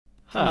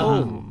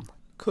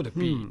Could it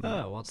be?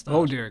 What's that?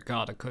 Oh dear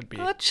God, it could be.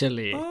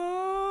 Actually.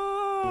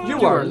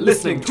 You are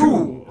listening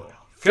to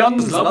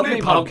Fionn's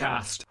Lovely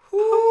Podcast.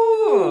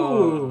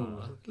 Ooh,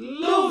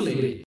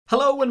 lovely.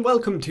 Hello and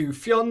welcome to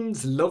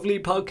Fionn's Lovely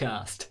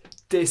Podcast.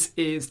 This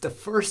is the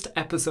first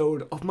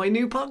episode of my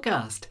new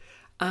podcast.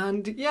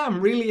 And yeah, I'm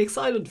really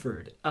excited for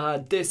it.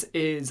 This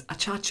is a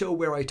chat show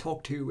where I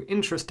talk to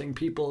interesting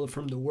people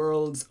from the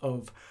worlds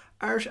of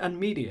art and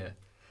media.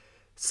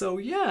 So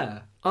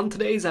yeah, on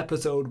today's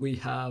episode we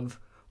have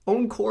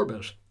Eoin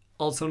Corbett,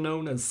 also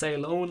known as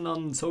Eoin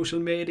on social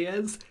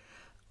medias.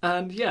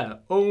 And yeah,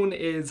 Eoin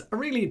is a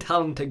really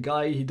talented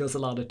guy. He does a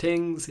lot of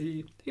things.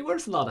 He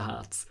wears a lot of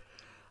hats.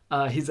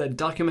 He's a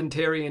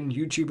documentarian,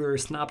 YouTuber,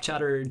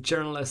 Snapchatter,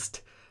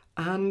 journalist,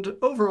 and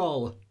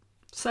overall,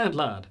 sound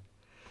lad.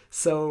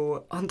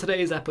 So on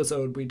today's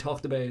episode we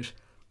talked about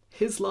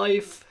his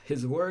life,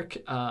 his work,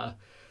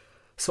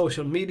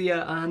 social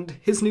media, and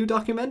his new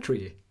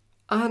documentary.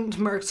 And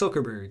Mark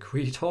Zuckerberg.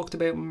 We talked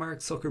about Mark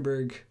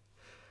Zuckerberg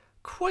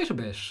quite a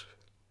bit.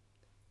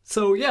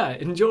 So yeah,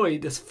 enjoy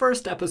this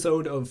first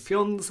episode of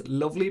Fionn's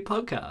Lovely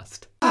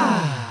Podcast.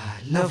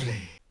 Lovely.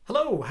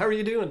 Hello, how are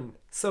you doing?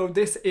 So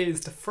this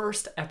is the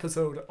first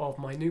episode of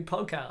my new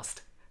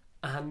podcast.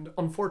 And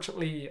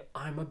unfortunately,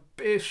 I'm a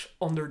bit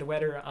under the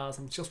weather as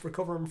I'm just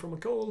recovering from a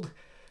cold.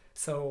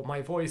 So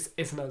my voice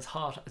isn't as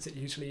hot as it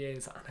usually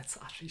is, and it's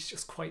actually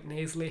just quite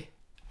nasally.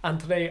 And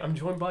today I'm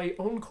joined by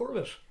Eoin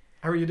Corbett.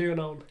 How are you doing,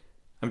 Eoin?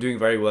 I'm doing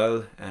very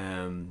well.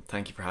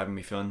 Thank you for having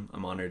me, Fionn.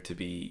 I'm honoured to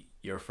be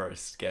your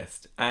first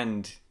guest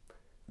and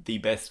the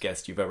best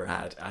guest you've ever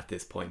had at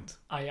this point.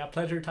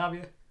 Pleasure to have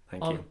you.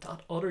 Thank you.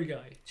 That other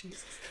guy.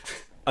 Jesus.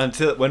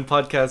 Until when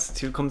podcast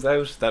 2 comes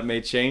out, that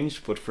may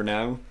change, but for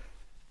now,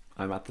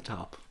 I'm at the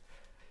top.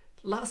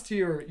 Last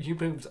year, you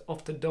moved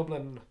up to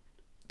Dublin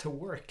to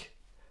work.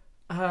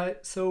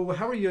 So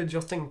how are you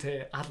adjusting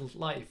to adult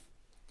life?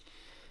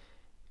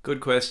 Good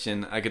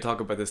question. I could talk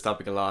about this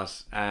topic a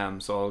lot,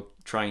 so I'll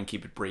try and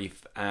keep it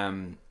brief.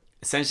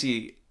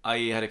 Essentially, I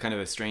had a kind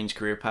of a strange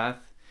career path.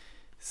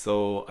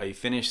 So I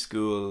finished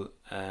school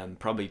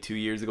probably 2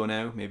 years ago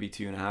now, maybe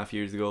 2.5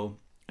 years ago.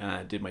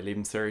 Did my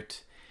Leaving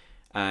Cert,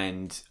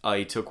 and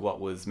I took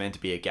what was meant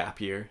to be a gap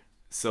year.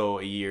 So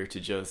a year to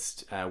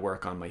just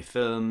work on my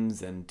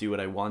films and do what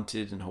I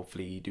wanted and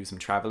hopefully do some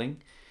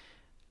travelling.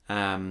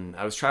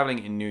 I was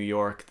travelling in New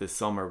York this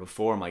summer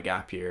before my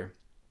gap year,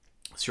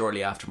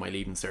 shortly after my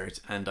Leaving Cert,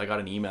 and I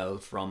got an email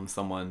from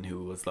someone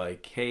who was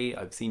like, "Hey,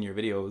 I've seen your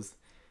videos.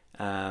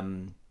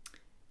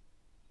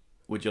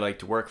 Would you like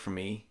to work for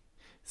me?"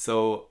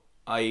 So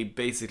I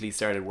basically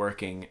started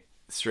working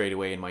straight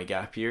away in my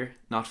gap year,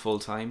 not full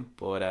time,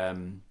 but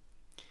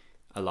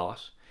a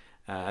lot,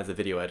 as a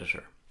video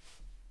editor.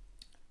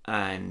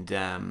 And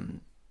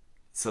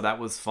so that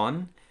was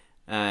fun,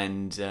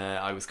 and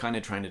I was kind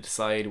of trying to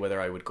decide whether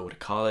I would go to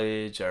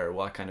college or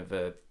what kind of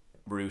a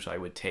route I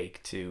would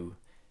take to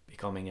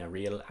becoming a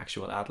real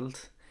actual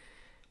adult.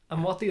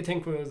 And what do you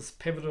think was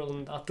pivotal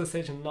in that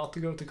decision not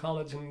to go to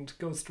college and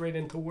go straight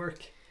into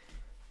work?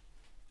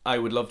 I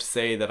would love to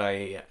say that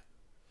I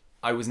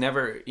was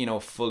never,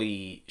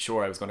 fully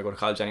sure I was going to go to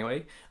college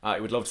anyway. I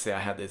would love to say I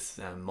had this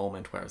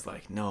moment where I was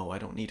like, no, I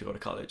don't need to go to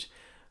college.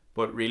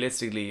 But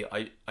realistically,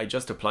 I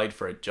just applied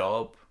for a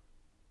job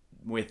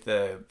with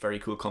a very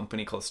cool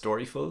company called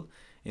Storyful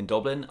in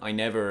Dublin. I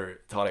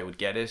never thought I would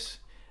get it,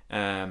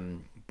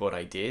 but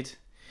I did.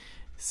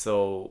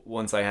 So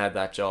once I had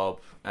that job,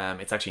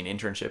 it's actually an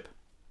internship.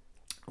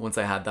 Once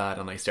I had that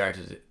and I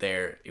started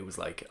there, it was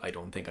like, I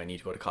don't think I need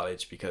to go to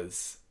college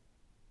because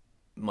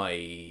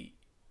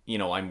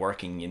I'm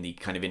working in the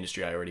kind of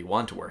industry I already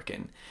want to work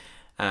in.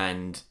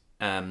 And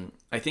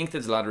I think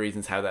there's a lot of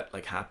reasons how that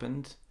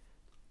happened.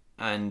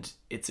 And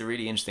it's a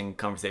really interesting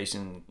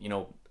conversation,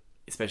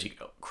 especially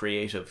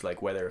creative,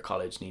 whether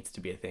college needs to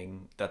be a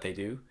thing that they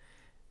do.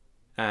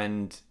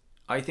 And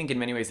I think in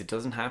many ways it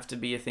doesn't have to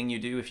be a thing you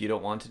do if you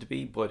don't want it to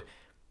be. But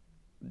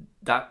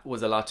that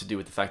was a lot to do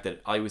with the fact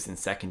that I was in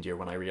second year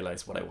when I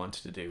realized what I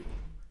wanted to do,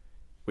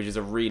 which is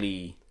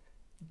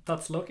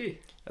That's lucky.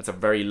 That's a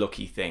very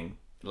lucky thing.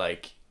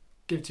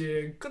 Gives you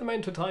a good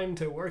amount of time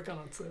to work on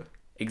it. So.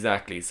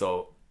 Exactly.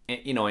 So,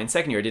 in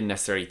second year, I didn't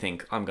necessarily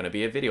think I'm going to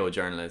be a video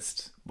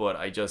journalist, but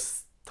I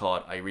just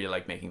thought I really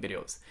like making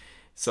videos.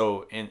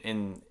 So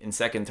in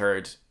second,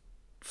 third,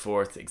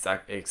 fourth,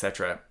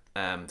 etc.,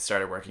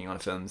 started working on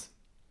films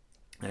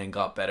and then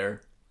got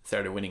better,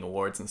 started winning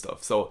awards and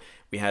stuff. So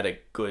we had a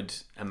good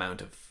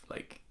amount of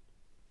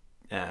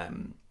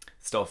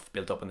stuff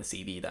built up on the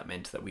CV that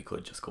meant that we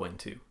could just go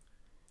into.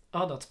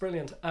 Oh, that's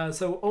brilliant.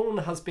 So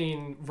Eoin has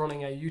been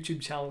running a YouTube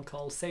channel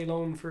called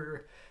Eoin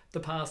for the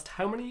past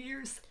how many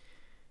years?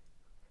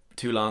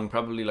 Too long,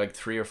 probably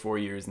 3 or 4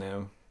 years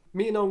now.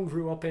 Me and Eoin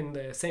grew up in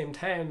the same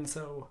town,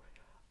 so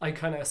I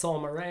kind of saw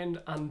him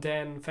around and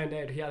then found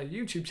out he had a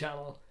YouTube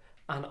channel,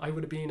 and I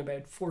would have been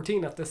about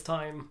 14 at this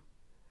time,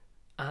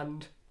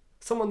 and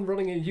someone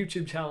running a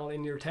YouTube channel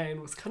in your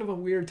town was kind of a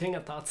weird thing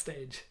at that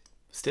stage.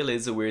 Still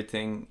is a weird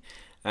thing.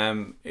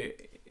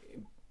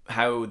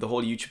 how the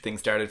whole YouTube thing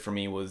started for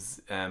me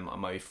was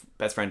my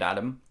best friend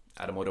Adam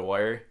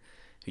O'Dwyer,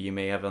 who you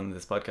may have on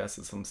this podcast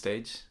at some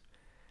stage.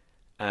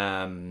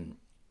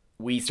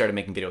 We started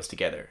making videos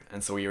together,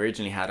 and so we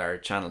originally had our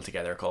channel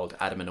together called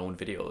Adam and Owen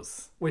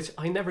Videos, which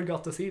I never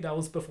got to see. That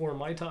was before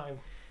my time.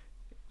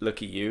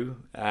 Look at you.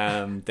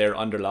 They're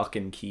under lock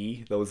and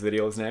key, those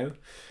videos now.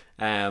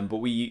 But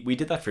we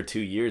did that for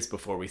 2 years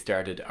before we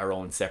started our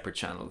own separate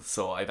channels.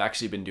 So I've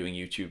actually been doing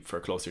YouTube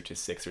for closer to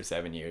 6 or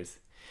 7 years,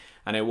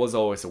 and it was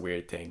always a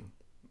weird thing.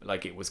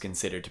 Like, it was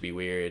considered to be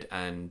weird,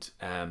 and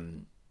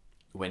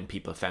when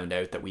people found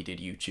out that we did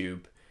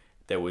YouTube,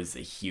 there was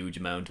a huge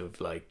amount of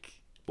like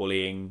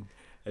bullying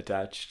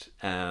attached.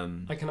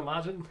 I can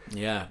imagine.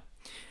 Yeah.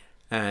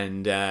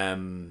 And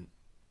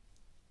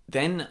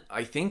then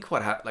I think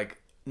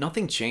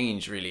nothing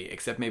changed really,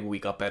 except maybe we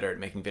got better at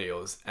making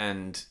videos,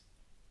 and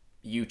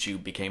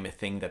YouTube became a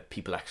thing that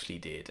people actually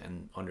did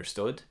and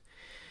understood.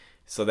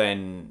 So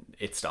then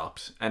it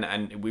stopped,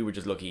 and we were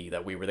just lucky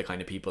that we were the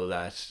kind of people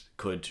that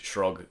could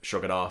shrug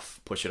it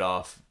off, push it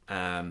off,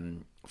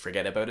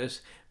 forget about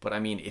it. But I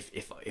mean,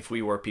 if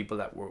we were people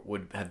that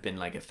would have been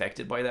like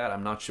affected by that,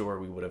 I'm not sure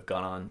we would have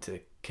gone on to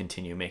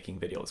continue making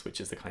videos,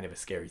 which is a kind of a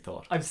scary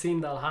thought. I've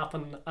seen that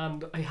happen,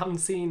 and I haven't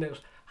seen it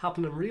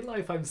happen in real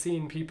life. I've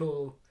seen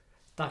people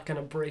that kind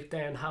of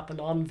breakdown happen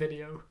on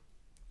video,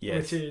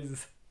 yes, which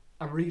is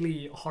a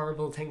really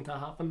horrible thing to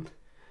happen.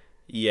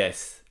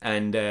 Yes,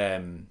 and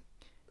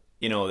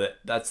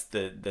that's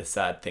the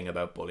sad thing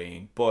about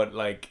bullying. But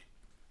like,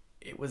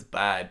 it was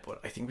bad, but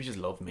I think we just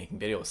loved making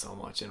videos so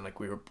much, and like,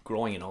 we were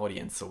growing an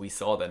audience, so we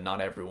saw that not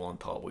everyone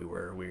thought we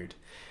were weird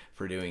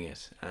for doing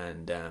it,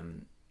 and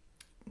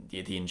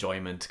the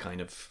enjoyment kind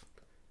of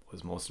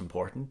was most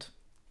important.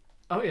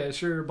 Oh yeah,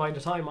 sure. By the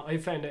time I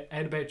found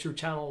out about your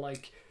channel,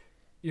 like,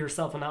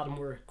 yourself and Adam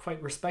were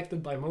quite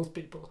respected by most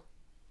people.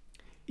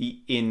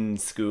 In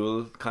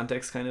school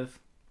context, kind of?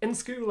 In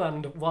school,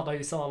 and what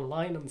I saw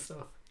online and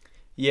stuff.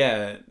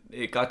 Yeah,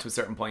 it got to a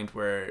certain point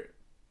where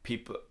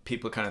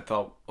people kind of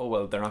thought, oh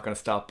well, they're not going to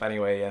stop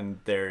anyway, and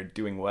they're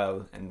doing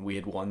well, and we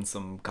had won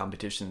some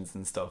competitions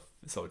and stuff,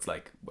 so it's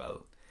like,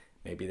 well,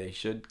 maybe they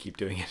should keep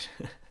doing it.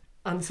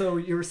 And so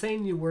you were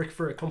saying you work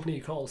for a company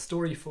called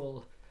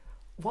Storyful.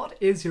 What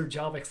is your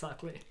job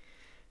exactly?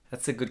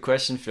 That's a good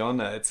question,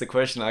 Fionn. It's a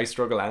question I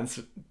struggle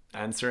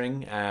answering.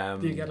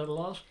 Do you get it a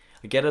lot?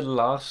 I get it a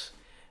lot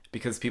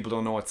because people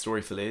don't know what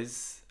Storyful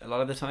is a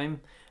lot of the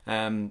time.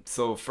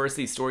 So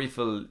firstly,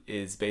 Storyful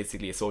is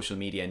basically a social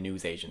media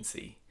news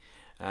agency.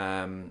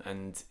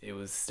 And it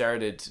was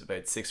started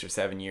about 6 or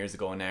 7 years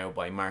ago now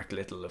by Mark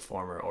Little, a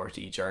former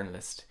RTE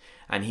journalist.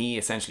 And he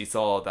essentially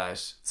saw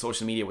that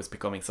social media was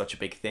becoming such a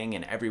big thing,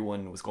 and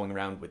everyone was going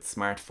around with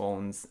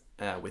smartphones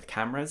with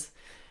cameras.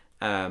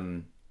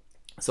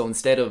 So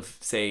instead of,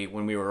 say,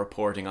 when we were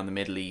reporting on the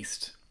Middle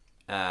East,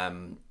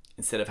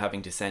 instead of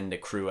having to send a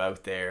crew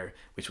out there,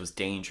 which was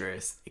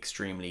dangerous,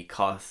 extremely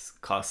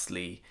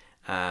costly,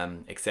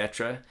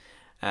 etc.,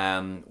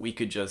 we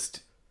could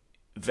just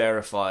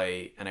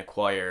verify and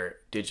acquire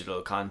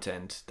digital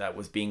content that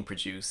was being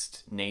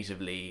produced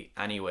natively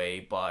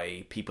anyway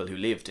by people who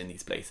lived in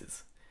these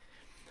places.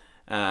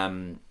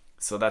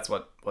 So that's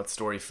what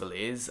Storyful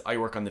is. I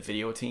work on the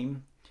video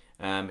team.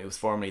 It was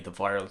formerly the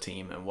viral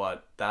team, and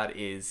what that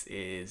is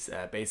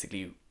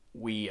basically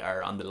we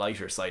are on the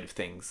lighter side of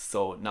things.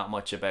 So not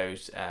much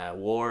about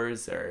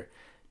wars or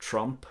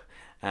Trump,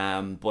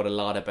 but a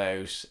lot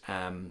about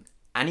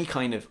any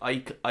kind of,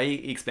 I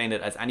explained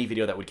it as any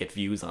video that would get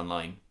views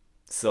online.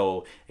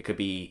 So it could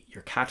be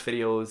your cat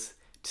videos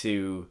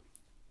to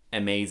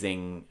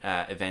amazing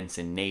events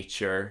in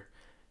nature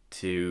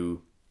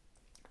to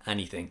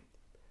anything.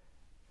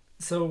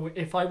 So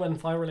if I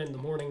went viral in the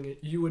morning,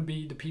 you would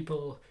be the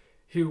people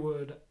who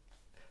would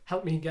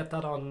help me get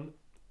that on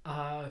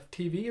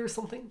TV or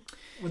something?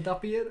 Would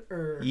that be it?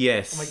 Or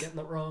yes. Am I getting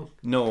it wrong?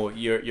 No,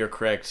 you're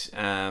correct.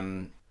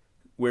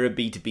 We're a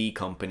B2B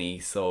company,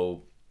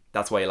 so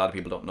that's why a lot of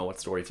people don't know what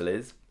Storyful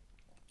is.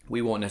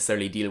 We won't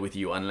necessarily deal with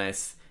you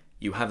unless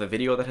you have a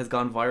video that has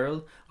gone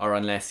viral, or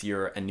unless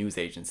you're a news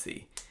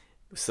agency.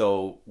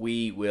 So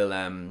we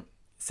will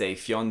say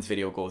Fionn's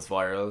video goes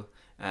viral,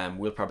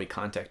 we'll probably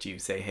contact you,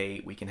 say,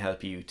 hey, we can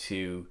help you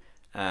to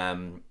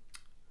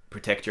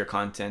protect your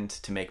content,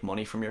 to make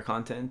money from your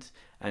content,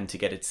 and to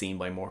get it seen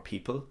by more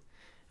people,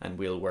 and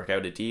we'll work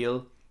out a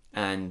deal,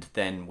 and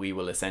then we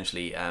will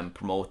essentially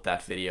promote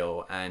that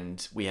video.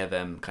 And we have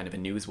kind of a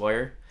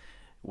newswire,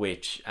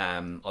 which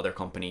other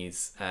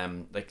companies,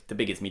 like the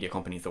biggest media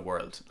companies in the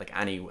world, like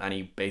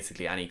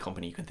basically any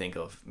company you can think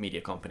of,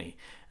 media company,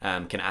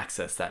 can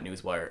access that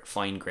newswire,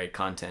 find great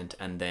content,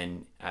 and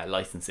then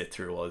license it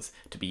through us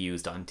to be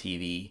used on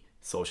TV,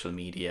 social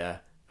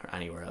media, or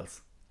anywhere else.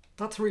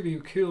 That's really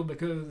cool,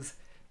 because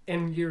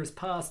in years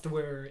past,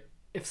 where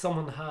if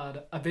someone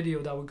had a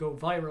video that would go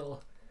viral,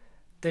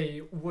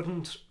 they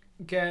wouldn't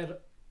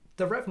get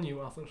the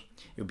revenue off it.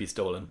 It would be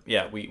stolen.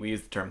 Yeah, we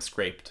use the term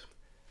scraped.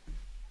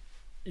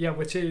 Yeah,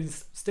 which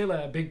is still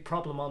a big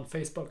problem on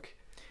Facebook.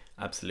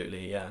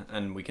 Absolutely, yeah,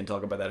 and we can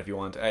talk about that if you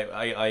want.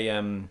 I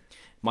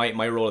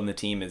my role in the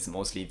team is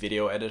mostly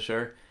video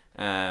editor,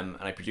 and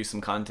I produce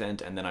some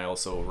content, and then I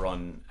also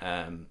run.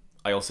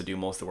 I also do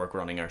most of the work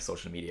running our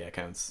social media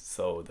accounts,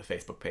 so the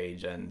Facebook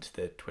page and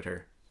the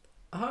Twitter.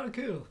 Oh,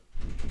 cool.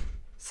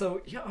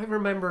 So yeah, I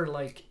remember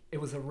like it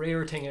was a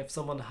rare thing if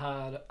someone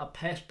had a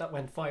pet that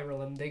went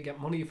viral and they get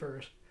money for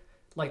it.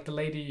 Like the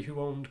lady who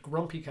owned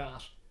Grumpy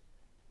Cat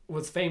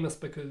was famous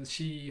because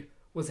she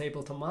was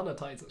able to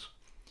monetize it.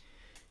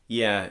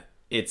 Yeah,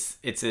 it's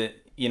a,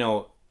 you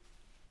know,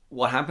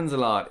 what happens a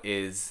lot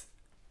is,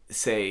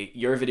 say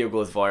your video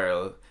goes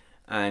viral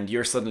and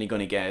you're suddenly going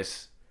to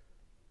get,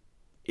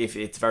 if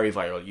it's very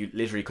viral, you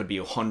literally could be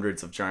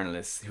hundreds of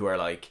journalists who are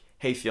like,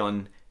 hey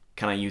Fionn,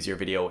 can I use your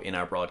video in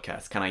our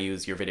broadcast? Can I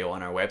use your video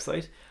on our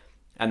website?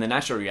 And the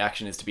natural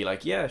reaction is to be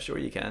like, yeah, sure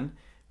you can,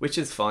 which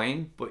is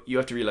fine. But you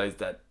have to realize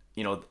that,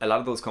 you know, a lot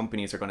of those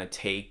companies are going to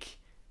take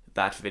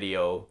that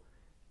video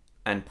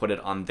and put it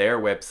on their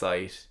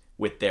website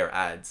with their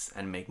ads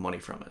and make money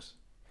from it.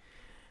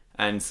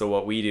 And so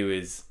what we do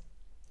is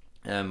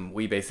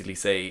we basically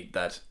say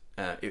that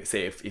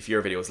say if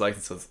your video is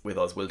licensed with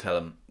us,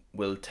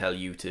 we'll tell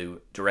you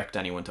to direct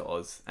anyone to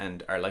us,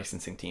 and our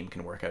licensing team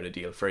can work out a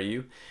deal for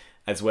you.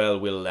 As well,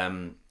 we'll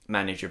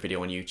manage your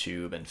video on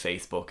YouTube and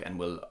Facebook, and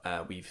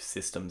we've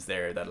systems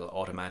there that'll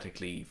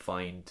automatically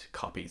find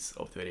copies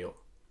of the video.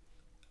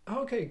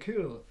 Okay,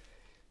 cool.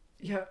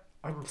 Yeah,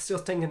 I'm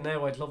just thinking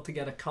now I'd love to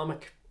get a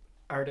comic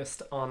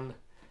artist on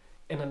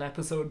in an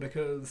episode,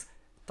 because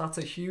that's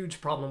a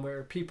huge problem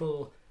where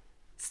people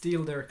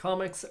steal their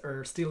comics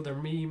or steal their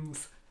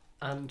memes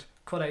and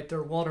cut out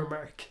their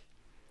watermark.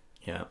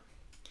 Yeah.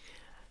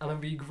 And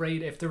it'd be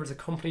great if there was a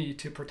company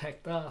to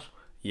protect that.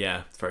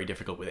 Yeah, it's very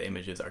difficult with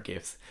images or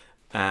GIFs.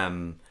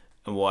 And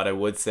what I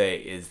would say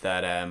is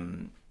that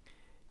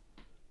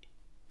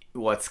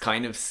what's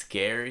kind of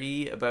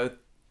scary about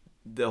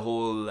the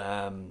whole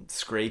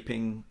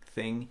scraping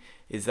thing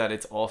is that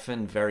it's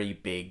often very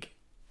big,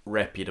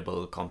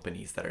 reputable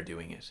companies that are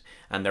doing it.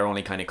 And they're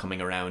only kind of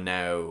coming around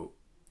now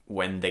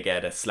when they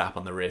get a slap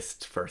on the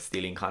wrist for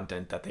stealing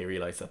content that they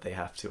realize that they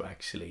have to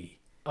actually...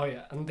 Oh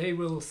yeah, and they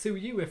will sue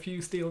you if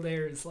you steal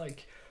theirs.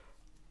 Like,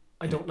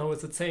 I don't know,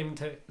 is it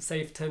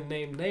safe to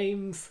name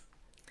names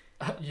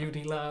at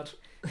uni lad?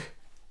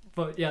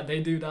 But yeah, they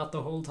do that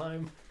the whole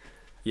time.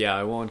 Yeah,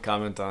 I won't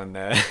comment on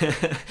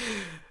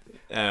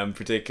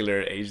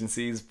particular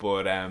agencies,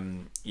 but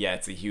yeah,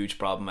 it's a huge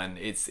problem, and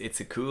it's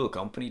a cool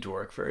company to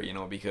work for, you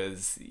know,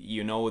 because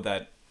you know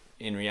that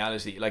in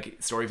reality, like,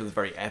 Storyful is a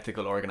very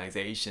ethical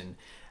organization,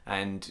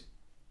 and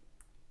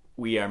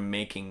we are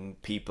making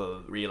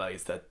people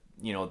realize that,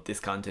 you know, this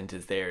content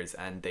is theirs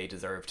and they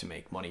deserve to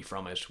make money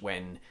from it,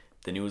 when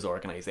the news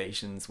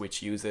organizations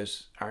which use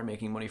it are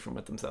making money from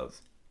it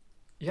themselves.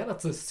 Yeah,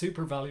 that's a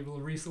super valuable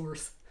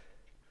resource.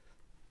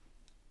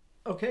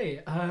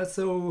 Okay,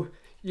 so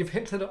you've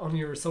hinted on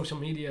your social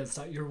medias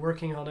that you're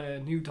working on a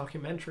new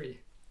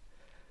documentary.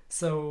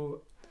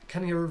 So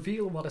can you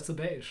reveal what it's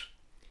about?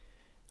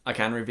 I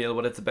can reveal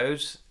what it's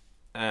about.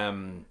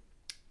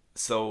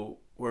 So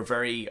we're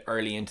very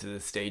early into the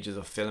stages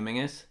of filming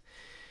it.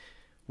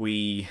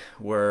 We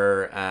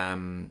were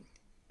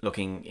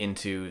looking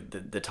into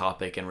the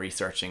topic and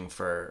researching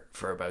for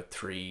about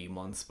 3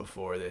 months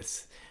before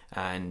this,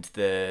 and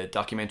the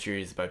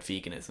documentary is about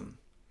veganism.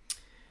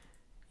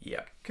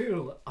 Yeah.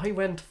 Cool. I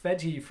went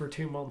veggie for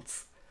 2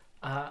 months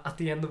at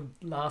the end of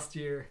last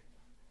year,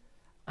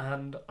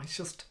 and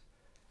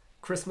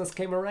Christmas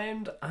came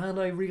around and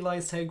I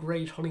realised how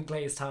great honey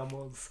glazed ham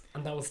was,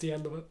 and that was the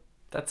end of it.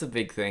 That's a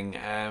big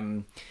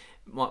thing.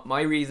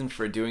 My reason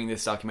for doing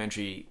this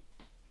documentary,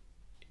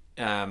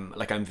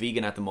 like, I'm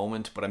vegan at the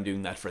moment, but I'm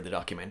doing that for the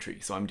documentary.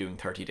 So I'm doing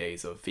 30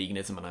 days of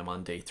veganism and I'm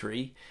on day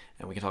 3,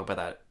 and we can talk about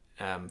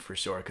that for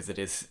sure, because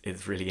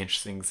it's really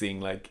interesting seeing,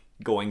 like,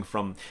 going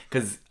from,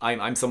 because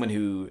I'm someone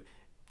who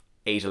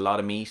ate a lot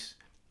of meat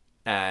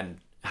and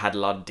had a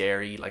lot of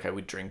dairy, like I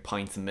would drink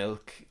pints of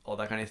milk, all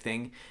that kind of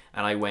thing,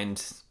 and I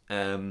went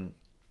on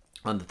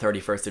the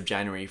 31st of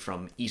January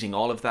from eating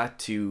all of that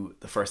to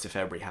the 1st of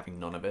February having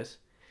none of it,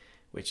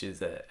 which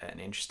is an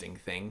interesting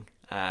thing.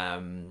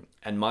 And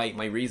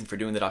my reason for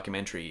doing the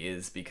documentary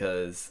is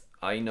because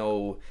I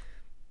know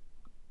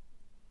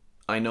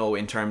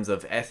in terms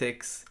of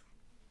ethics,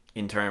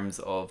 in terms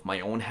of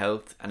my own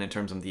health, and in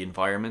terms of the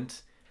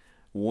environment,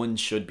 one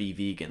should be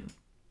vegan.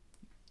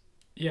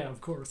 Yeah, of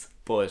course.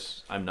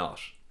 But I'm not.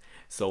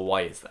 So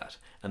why is that?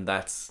 And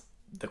that's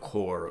the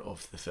core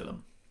of the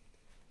film.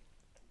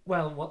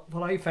 Well,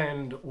 what I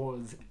found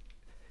was,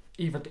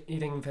 even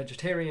eating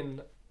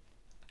vegetarian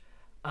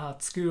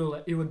at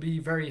school, it would be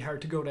very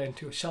hard to go down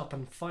to a shop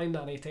and find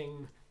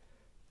anything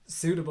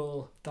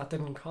suitable that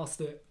didn't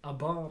cost a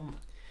bomb.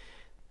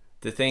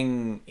 The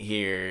thing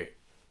here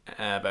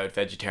about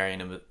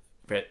vegetarianism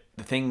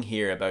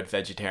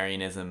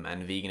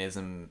and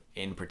veganism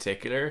in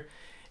particular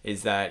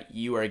is that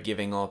you are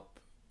giving up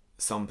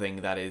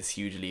something that is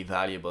hugely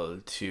valuable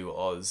to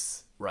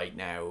us right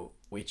now,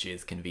 which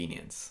is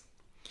convenience.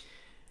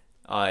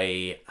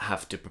 I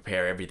have to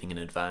prepare everything in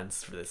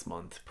advance for this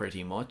month,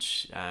 pretty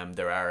much.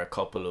 There are a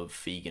couple of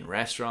vegan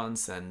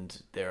restaurants,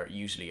 and there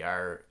usually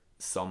are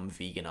some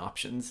vegan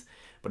options.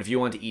 But if you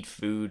want to eat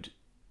food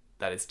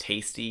that is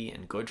tasty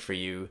and good for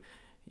you,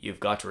 you've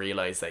got to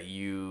realize that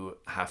you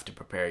have to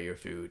prepare your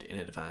food in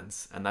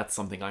advance, and that's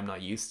something I'm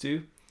not used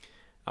to.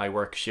 I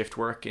work shift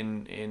work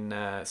in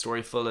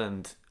Storyful,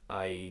 and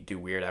I do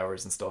weird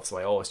hours and stuff, so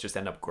I always just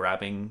end up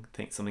grabbing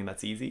something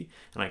that's easy,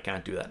 and I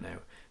can't do that now.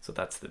 So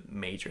that's the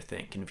major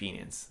thing.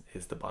 Convenience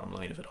is the bottom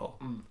line of it all.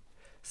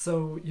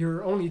 So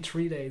you're only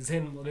 3 days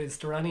in, but is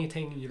there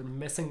anything you're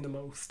missing the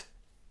most?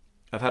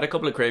 I've had a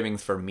couple of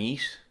cravings for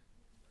meat.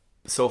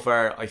 So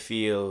far, I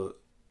feel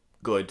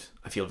good.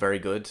 I feel very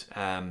good.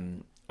 I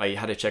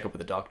had a checkup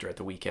with the doctor at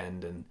the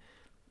weekend, and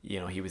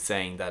he was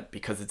saying that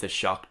because it's a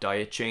shock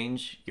diet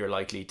change, you're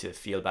likely to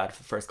feel bad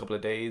for the first couple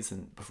of days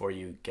and before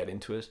you get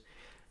into it.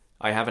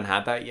 I haven't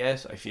had that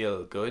yet. I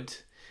feel good.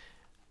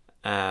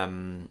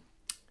 I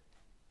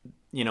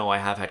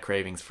have had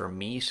cravings for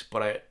meat,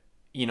 but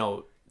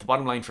the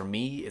bottom line for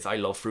me is I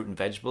love fruit and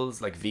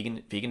vegetables. Like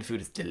vegan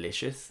food is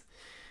delicious.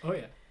 Oh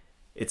yeah.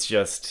 It's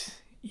just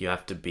you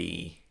have to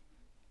be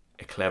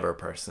a clever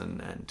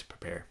person and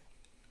prepare.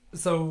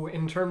 So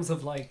in terms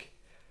of like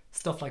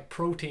stuff like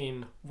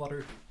protein, what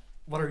are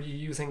you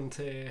using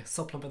to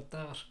supplement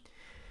that?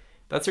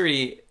 That's a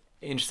really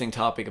interesting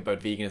topic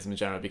about veganism in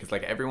general, because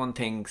like I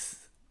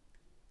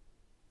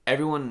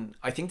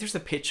think there's a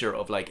picture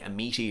of like a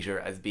meat eater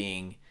as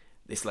being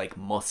this like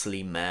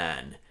muscly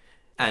man,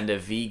 and a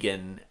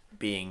vegan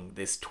being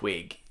this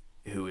twig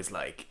who is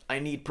like, I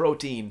need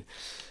protein.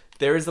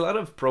 There is a lot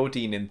of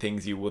protein in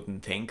things you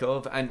wouldn't think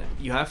of, and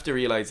you have to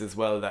realize as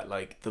well that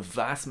like the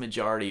vast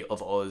majority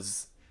of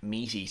us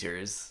meat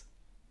eaters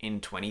in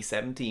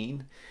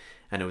 2017,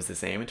 and it was the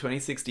same in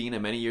 2016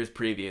 and many years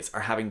previous,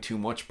 are having too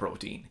much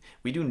protein.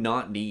 We do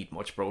not need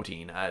much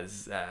protein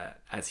as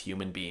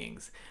human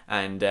beings,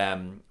 and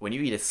when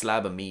you eat a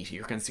slab of meat,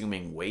 you're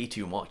consuming way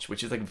too much,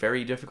 which is like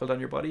very difficult on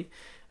your body.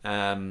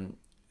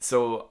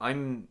 So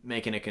I'm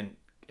making a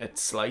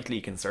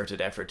slightly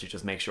concerted effort to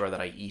just make sure that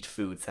I eat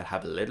foods that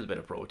have a little bit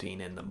of protein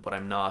in them, but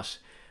I'm not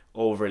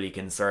overly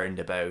concerned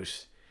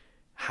about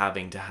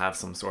having to have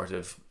some sort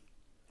of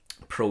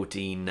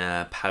protein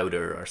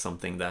powder or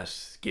something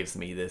that gives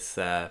me this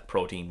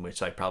protein,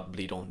 which I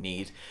probably don't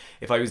need.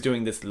 If I was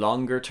doing this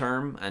longer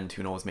term, and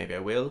who knows, maybe I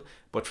will,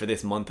 but for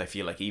this month I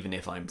feel like even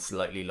if I'm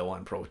slightly low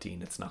on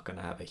protein, it's not going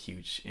to have a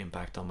huge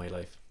impact on my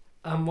life.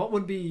 What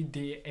would be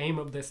the aim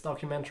of this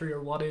documentary,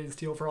 or what is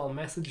the overall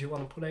message you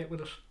want to put out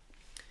with it?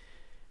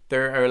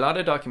 There are a lot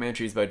of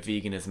documentaries about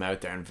veganism out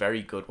there, and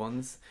very good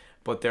ones,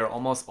 but they're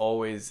almost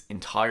always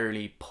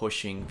entirely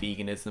pushing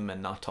veganism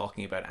and not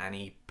talking about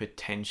any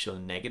potential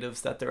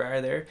negatives that there are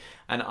there.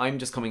 And I'm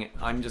just coming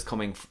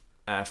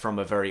from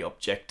a very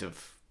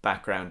objective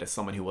background as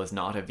someone who was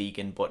not a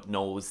vegan, but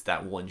knows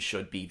that one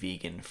should be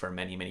vegan for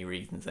many, many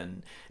reasons,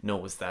 and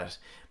knows that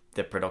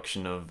the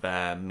production of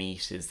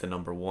meat is the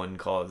number one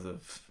cause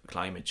of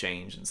climate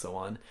change and so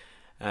on.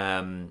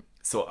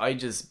 So I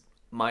just,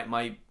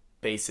 my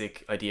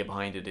basic idea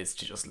behind it is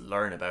to just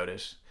learn about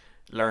it,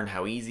 learn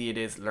how easy it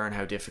is, learn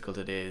how difficult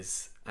it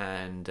is,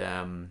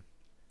 and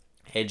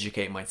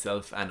educate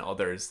myself and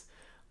others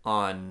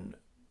on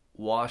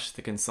what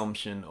the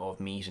consumption of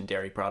meat and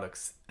dairy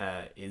products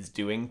is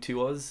doing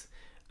to us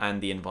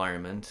and the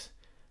environment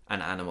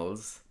and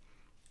animals,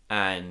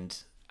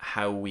 and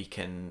how we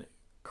can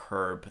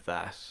curb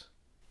that.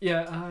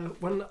 Yeah,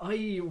 when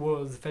I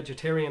was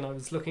vegetarian, I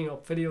was looking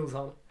up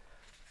videos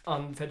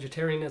on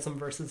vegetarianism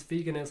versus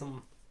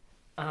veganism,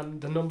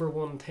 and the number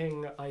one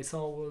thing I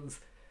saw was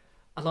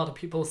a lot of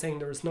people saying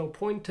there's no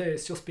point to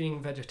it's just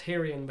being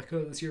vegetarian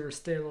because you're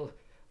still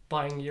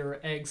buying your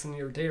eggs and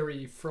your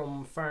dairy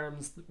from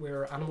farms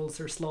where animals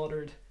are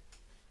slaughtered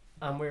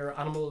and where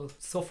animal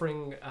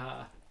suffering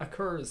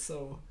occurs.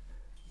 So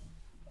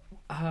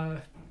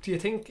do you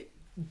think,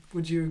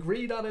 would you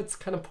agree that it's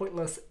kind of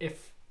pointless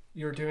if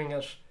you're doing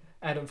it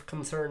out of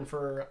concern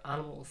for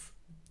animals?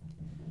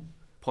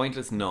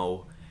 Pointless,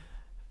 no.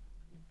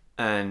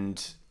 And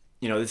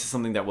this is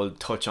something that we'll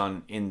touch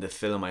on in the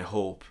film, I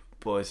hope,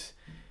 but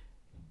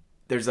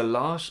there's a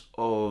lot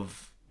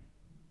of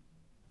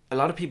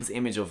people's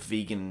image of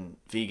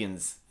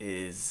vegans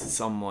is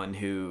someone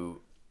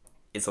who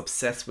is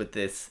obsessed with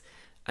this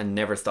and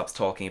never stops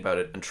talking about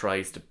it and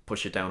tries to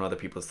push it down other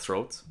people's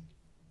throats,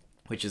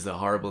 which is a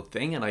horrible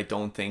thing. And I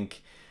don't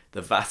think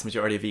the vast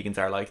majority of vegans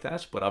are like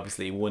that, but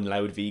obviously one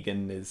loud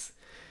vegan is...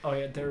 Oh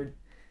yeah, there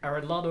are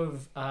a lot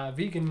of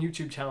vegan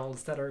YouTube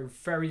channels that are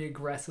very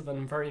aggressive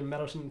and very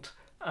militant,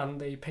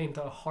 and they paint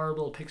a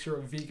horrible picture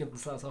of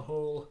vegans as a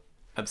whole.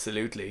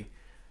 Absolutely.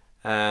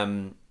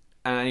 And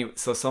anyway,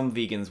 so some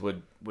vegans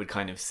would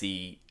kind of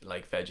see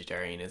like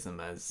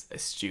vegetarianism as a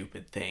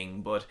stupid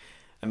thing, but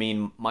I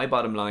mean, my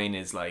bottom line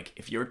is like,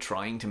 if you're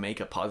trying to make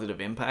a positive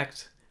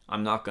impact,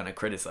 I'm not going to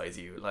criticize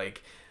you.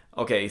 Like,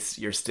 okay,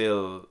 so you're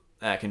still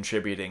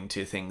contributing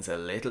to things a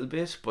little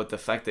bit, but the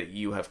fact that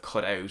you have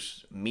cut out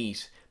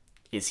meat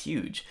is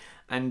huge.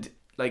 And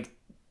like,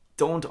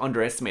 don't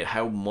underestimate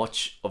how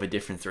much of a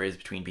difference there is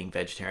between being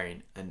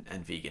vegetarian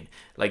and vegan.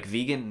 Like,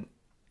 vegan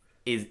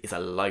is a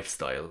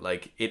lifestyle.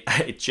 Like,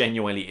 it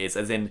genuinely is.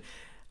 As in,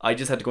 I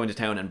just had to go into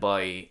town and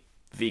buy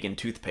vegan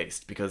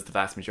toothpaste because the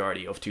vast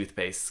majority of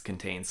toothpaste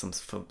contains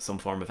some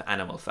form of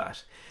animal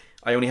fat.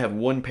 I only have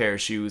one pair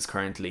of shoes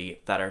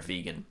currently that are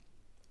vegan.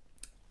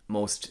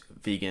 Most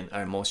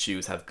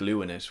shoes have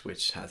glue in it,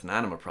 which has an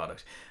animal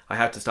product. I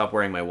had to stop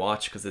wearing my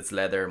watch because it's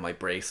leather, my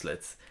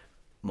bracelets.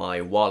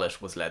 My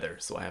wallet was leather,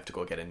 so I have to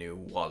go get a new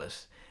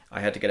wallet. I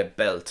had to get a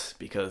belt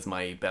because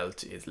my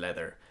belt is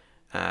leather.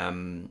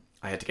 I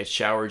had to get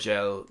shower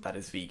gel that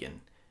is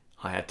vegan.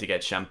 I had to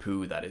get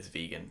shampoo that is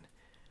vegan.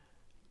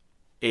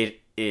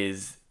 It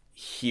is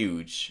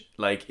huge.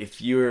 Like,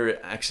 if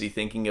you're actually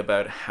thinking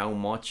about how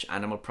much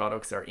animal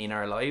products are in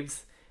our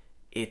lives,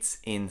 it's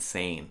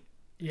insane.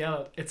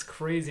 Yeah, it's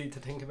crazy to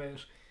think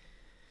about.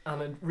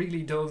 And it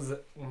really does,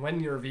 when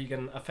you're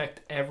vegan,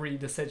 affect every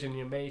decision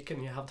you make,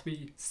 and you have to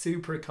be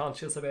super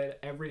conscious about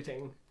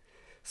everything.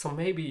 So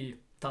maybe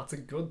that's a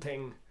good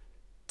thing,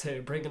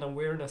 to bring an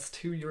awareness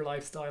to your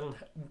lifestyle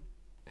and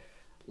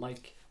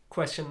like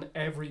question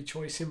every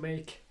choice you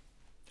make.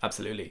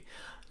 Absolutely.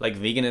 Like,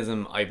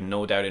 veganism, I've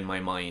no doubt in my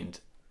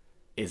mind,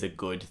 is a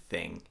good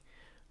thing.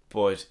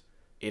 But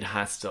it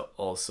has to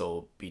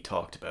also be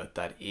talked about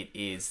that it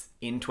is,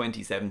 in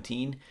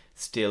 2017,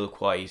 still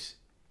quite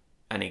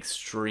an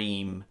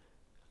extreme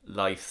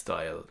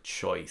lifestyle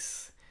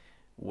choice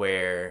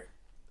where,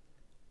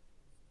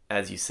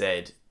 as you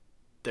said,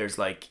 there's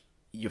like,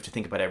 you have to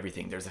think about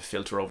everything. There's a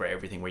filter over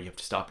everything where you have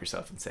to stop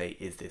yourself and say,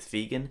 is this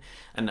vegan?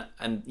 And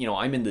you know,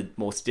 I'm in the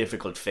most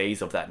difficult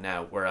phase of that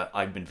now, where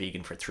I've been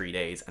vegan for 3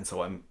 days, and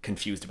so I'm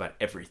confused about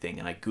everything,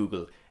 and I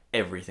Google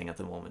everything at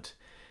the moment.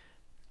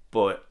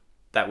 But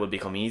that will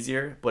become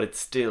easier, but it's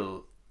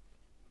still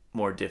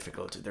more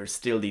difficult. There's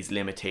still these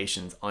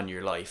limitations on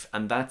your life,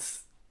 and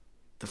that's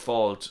the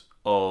fault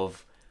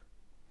of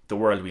the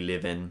world we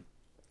live in,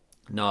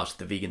 not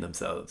the vegan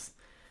themselves.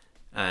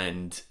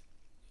 And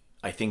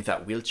I think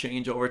that will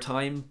change over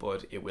time,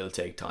 but it will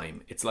take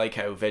time. It's like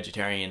how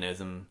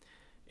vegetarianism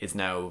is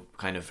now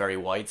kind of very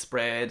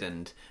widespread,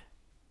 and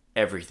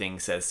everything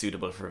says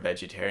suitable for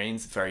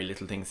vegetarians, very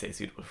little things say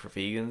suitable for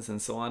vegans,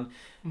 and so on.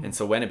 And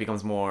so when it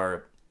becomes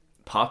more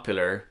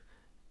popular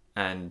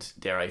and,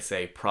 dare I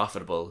say,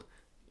 profitable,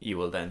 you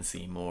will then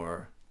see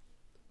more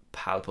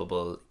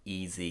palpable,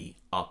 easy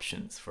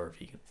options for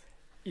vegans.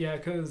 Yeah,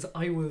 because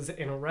I was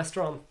in a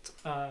restaurant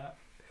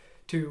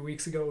 2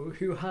 weeks ago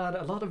who had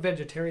a lot of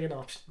vegetarian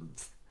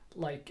options,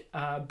 like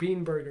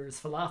bean burgers,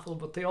 falafel,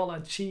 but they all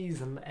had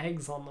cheese and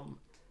eggs on them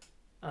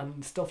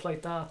and stuff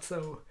like that.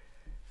 So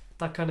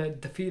that kind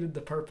of defeated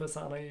the purpose,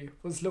 and I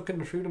was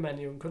looking through the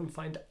menu and couldn't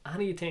find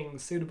anything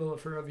suitable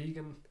for a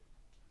vegan.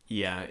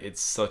 Yeah,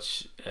 it's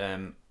such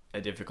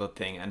a difficult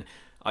thing, and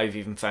I've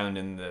even found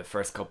in the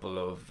first couple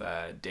of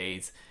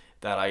days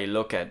that I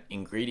look at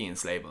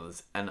ingredients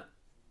labels and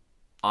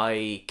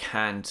I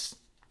can't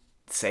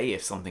say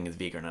if something is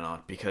vegan or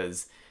not,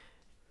 because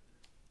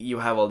you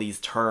have all these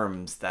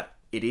terms that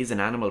it is an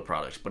animal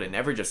product, but it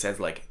never just says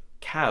like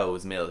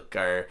cow's milk,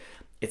 or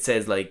it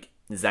says like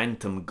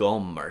xanthan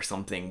gum or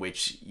something,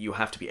 which you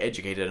have to be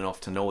educated enough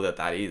to know that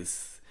that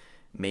is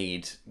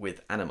made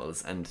with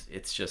animals, and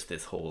it's just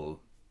this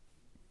whole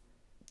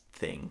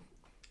thing.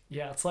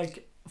 Yeah, it's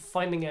like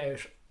finding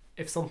out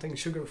if something's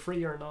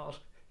sugar-free or not.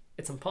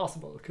 It's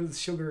impossible because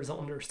sugar is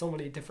under so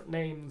many different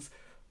names,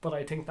 but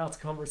I think that's a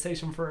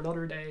conversation for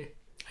another day.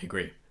 I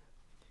agree.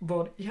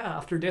 But yeah,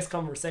 after this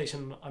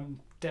conversation,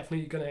 I'm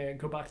definitely going to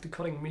go back to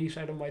cutting meat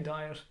out of my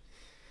diet,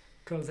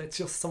 because it's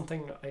just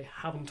something I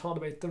haven't thought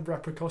about the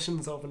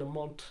repercussions of in a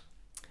month.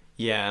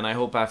 Yeah, and I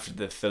hope after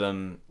the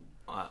film,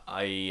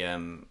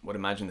 I would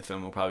imagine the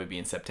film will probably be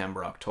in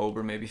September,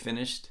 October, maybe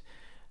finished.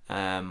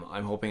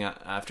 I'm hoping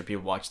after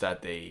people watch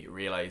that they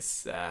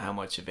realise how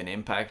much of an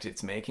impact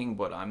it's making,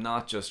 but I'm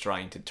not just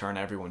trying to turn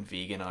everyone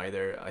vegan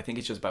either. I think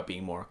it's just about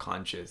being more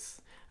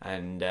conscious,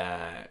 and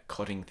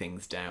cutting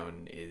things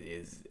down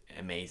is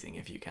amazing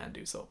if you can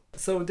do so.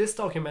 So this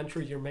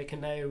documentary you're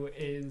making now,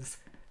 is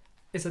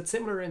it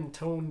similar in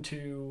tone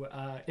to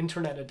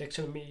Internet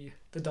Addiction and Me,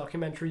 the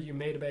documentary you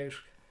made about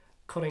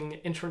cutting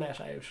internet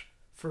out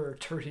for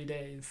 30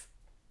 days?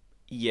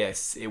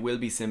 Yes, it will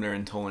be similar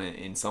in tone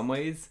in some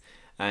ways,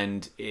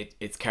 and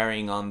it's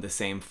carrying on the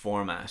same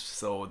format.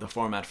 So the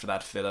format for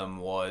that film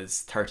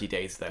was 30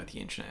 days without the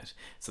internet.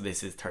 So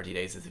this is 30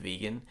 days as a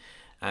vegan.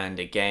 And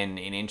again,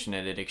 in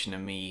Internet Addiction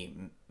and Me,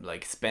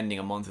 like, spending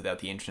a month without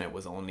the internet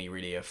was only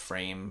really a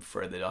frame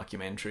for the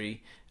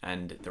documentary,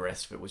 and the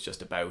rest of it was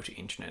just about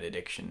internet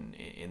addiction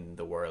in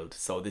the world.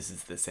 So this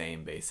is the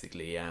same,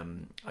 basically.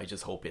 I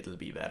just hope it'll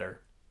be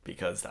better,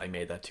 because I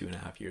made that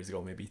 2.5 years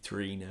ago, maybe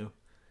 3 now.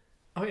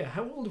 Oh yeah,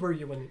 how old were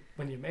you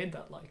when you made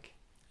that, like?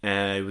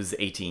 I was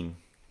 18,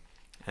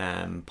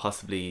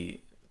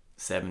 possibly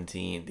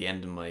 17, the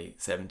end of my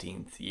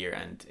 17th year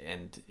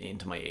and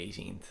into my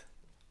 18th.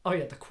 Oh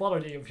yeah, the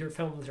quality of your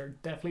films are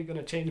definitely going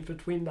to change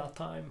between that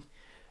time.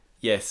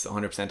 Yes,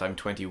 100%. I'm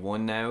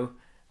 21 now,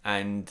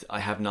 And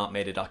I have not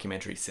made a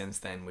documentary since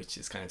then, which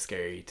is kind of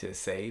scary to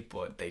say,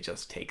 but they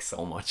just take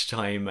so much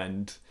time,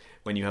 and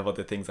when you have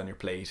other things on your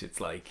plate, it's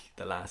like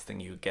the last thing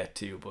you get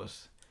to.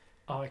 But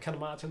I can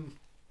imagine.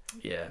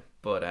 yeah,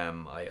 but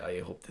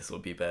I hope this will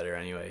be better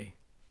anyway.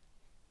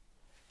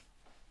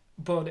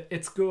 But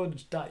it's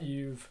good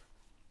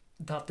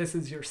that this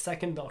is your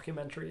second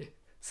documentary,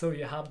 so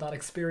you have that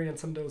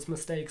experience and those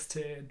mistakes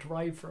to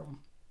drive from.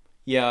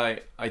 Yeah,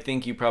 I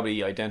think you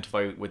probably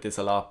identify with this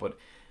a lot, but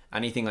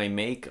anything I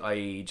make,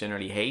 I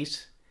generally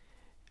hate.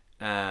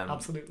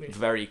 Absolutely.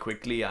 Very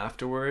quickly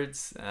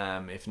afterwards,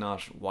 if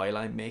not while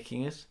I'm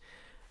making it.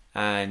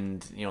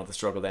 And, the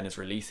struggle then is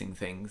releasing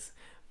things.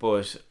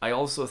 But I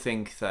also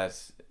think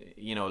that,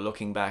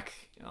 looking back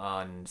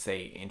on,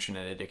 say,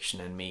 internet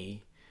addiction and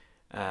me,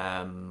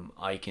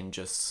 I can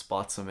just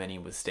spot so many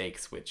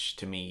mistakes, which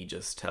to me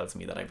just tells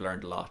me that I've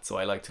learned a lot. So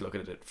I like to look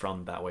at it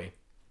from that way.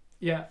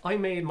 Yeah, I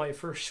made my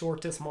first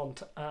short this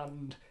month,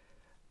 and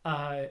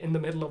in the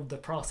middle of the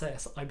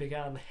process I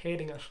began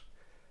hating it,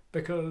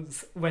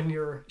 because when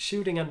you're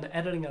shooting and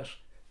editing it,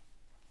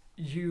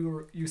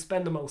 you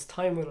spend the most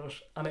time with it,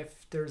 and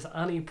if there's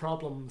any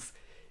problems,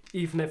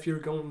 even if you're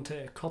going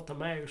to cut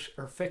them out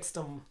or fix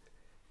them,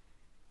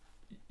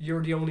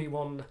 you're the only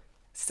one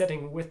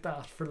sitting with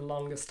that for the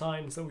longest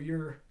time, so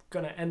you're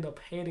going to end up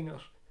hating it.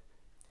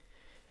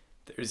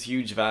 There's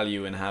huge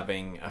value in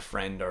having a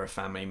friend or a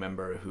family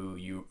member whom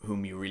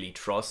you really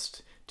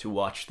trust to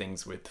watch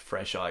things with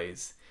fresh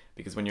eyes,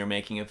 because when you're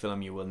making a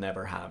film you will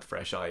never have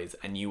fresh eyes,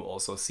 and you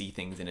also see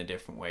things in a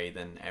different way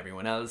than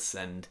everyone else,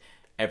 and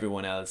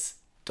everyone else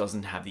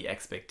doesn't have the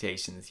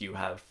expectations you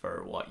have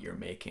for what you're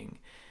making.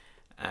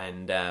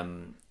 And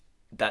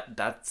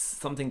that's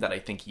something that I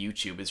think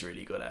YouTube is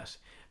really good at,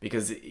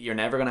 because you're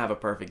never going to have a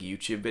perfect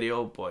YouTube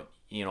video, but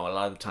a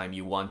lot of the time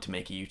you want to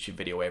make a YouTube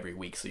video every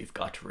week, so you've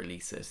got to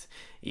release it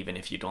even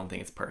if you don't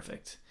think it's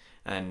perfect.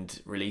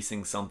 And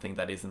releasing something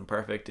that isn't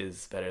perfect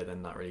is better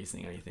than not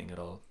releasing anything at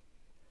all.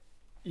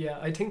 Yeah,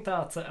 I think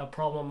that's a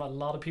problem a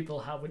lot of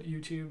people have with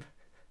YouTube,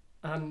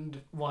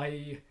 and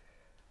why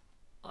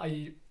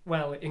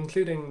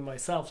including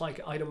myself, like,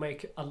 I don't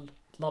make a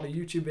lot of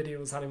YouTube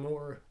videos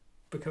anymore,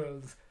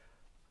 because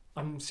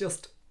I'm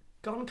just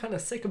gone kind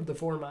of sick of the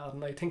format,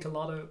 and I think a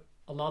lot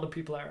of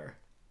people are.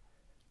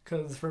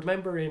 Because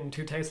remember in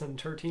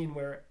 2013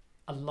 where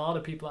a lot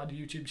of people had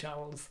YouTube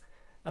channels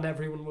and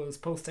everyone was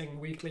posting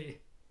weekly.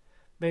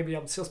 Maybe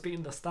I'm just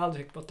being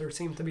nostalgic, but there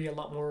seemed to be a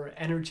lot more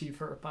energy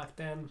for it back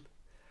then.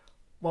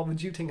 What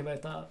would you think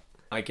about that?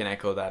 I can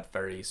echo that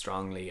very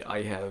strongly.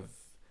 I have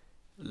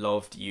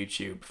loved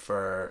YouTube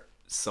for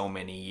so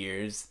many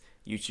years.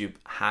 YouTube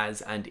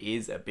has and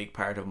is a big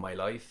part of my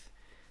life,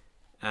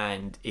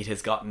 and it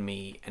has gotten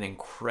me an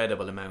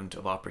incredible amount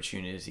of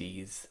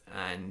opportunities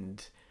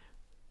and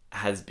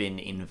has been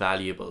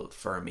invaluable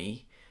for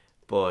me.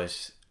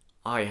 But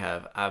I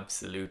have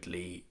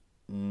absolutely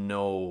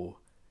no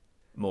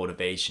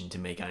motivation to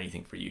make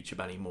anything for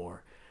YouTube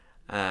anymore.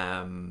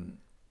 And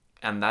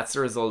that's the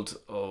result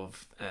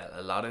of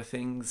a lot of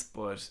things,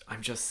 but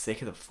I'm just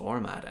sick of the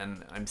format,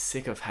 and I'm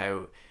sick of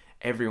how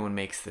everyone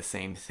makes the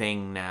same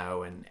thing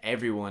now, and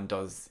everyone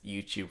does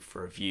YouTube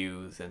for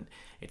views, and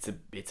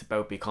it's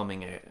about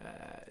becoming a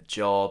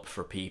job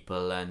for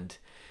people, and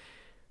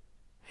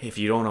if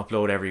you don't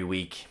upload every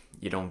week,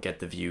 you don't get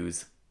the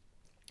views.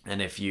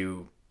 And if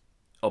you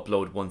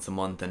upload once a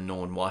month and no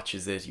one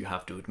watches it, you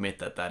have to admit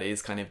that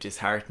is kind of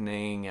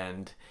disheartening,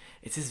 and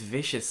it's this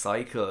vicious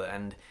cycle.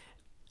 And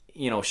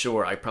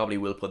sure, I probably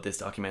will put this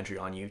documentary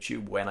on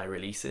YouTube when I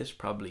release it,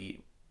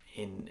 probably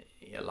in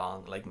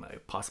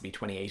possibly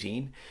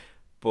 2018,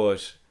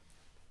 but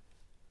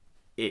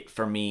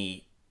for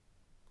me,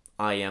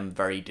 I am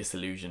very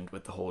disillusioned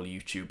with the whole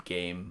YouTube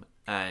game,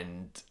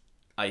 and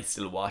I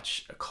still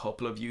watch a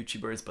couple of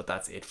YouTubers, but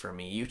that's it for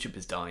me. YouTube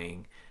is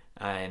dying,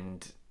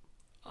 and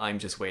I'm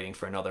just waiting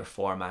for another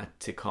format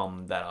to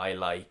come that I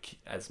like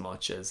as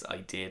much as I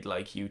did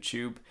like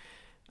YouTube.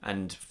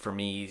 And for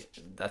me,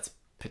 that's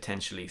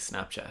potentially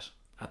Snapchat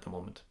at the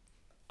moment.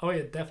 Oh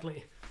yeah,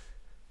 definitely.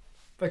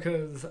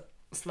 Because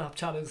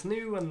Snapchat is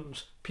new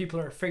and people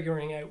are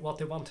figuring out what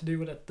they want to do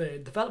with it. The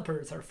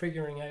developers are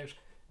figuring out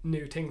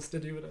new things to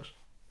do with it.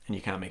 And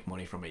you can't make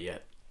money from it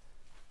yet.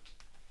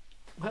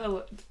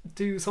 Well,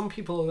 do some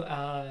people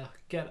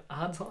get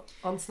ads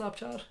on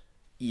Snapchat?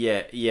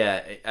 Yeah.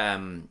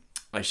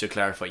 I should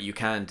clarify, you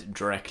can't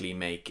directly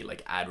make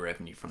ad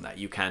revenue from that.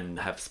 You can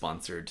have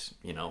sponsored,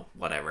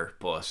 whatever,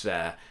 but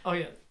oh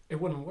yeah, it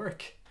wouldn't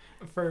work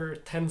for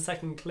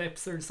 10-second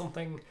clips or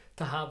something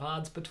to have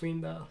ads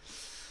between that.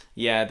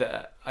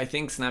 Yeah, I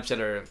think Snapchat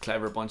are a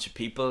clever bunch of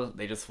people.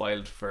 They just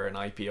filed for an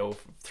IPO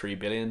for $3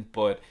 billion,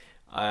 but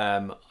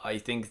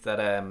I think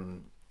that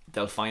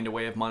they'll find a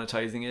way of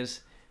monetizing it.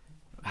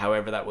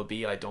 However that will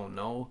be, I don't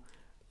know.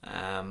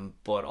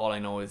 But all I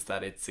know is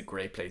that it's a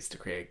great place to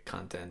create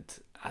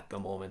content at the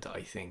moment,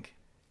 I think.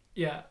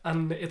 Yeah,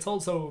 and it's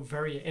also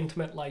very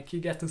intimate. Like,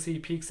 you get to see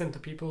peeks into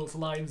people's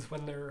lives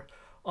when they're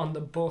on the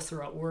bus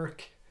or at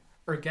work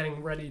or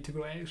getting ready to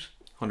go out.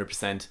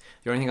 100%.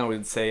 The only thing I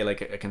would say,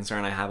 like a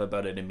concern I have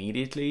about it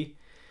immediately,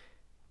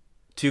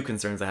 two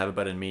concerns I have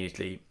about it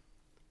immediately.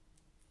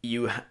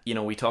 You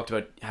know, we talked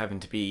about having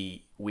to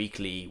be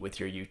weekly with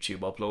your YouTube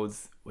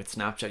uploads. With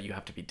Snapchat, you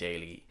have to be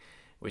daily,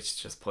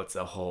 which just puts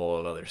a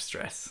whole other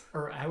stress.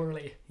 Or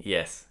hourly.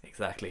 Yes,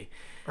 exactly.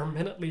 Or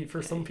minutely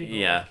for some people.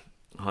 Yeah,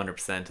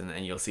 100%.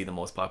 And you'll see the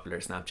most popular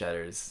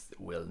Snapchatters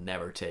will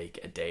never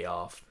take a day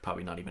off,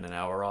 probably not even an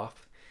hour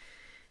off.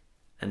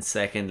 And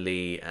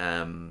secondly,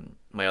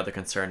 my other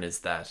concern is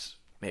that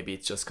maybe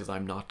it's just because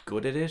I'm not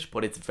good at it,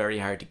 but it's very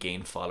hard to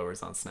gain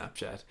followers on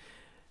Snapchat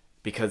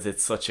because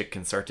it's such a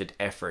concerted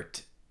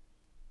effort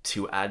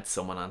to add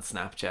someone on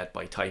Snapchat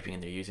by typing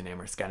in their username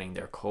or scanning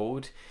their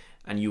code.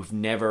 And you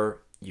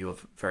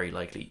have very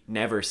likely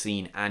never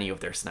seen any of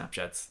their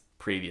Snapchats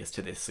previous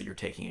to this, so you're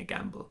taking a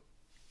gamble.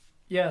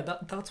 Yeah,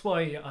 that's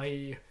why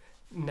I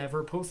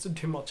never posted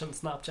too much on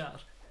Snapchat,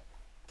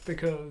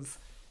 because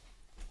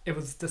it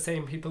was the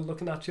same people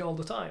looking at you all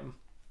the time.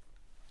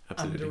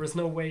 Absolutely. And there was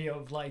no way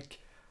of like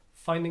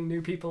finding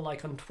new people.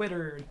 Like on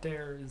Twitter,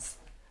 there's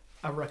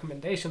a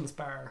recommendations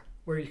bar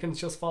where you can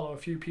just follow a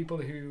few people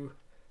who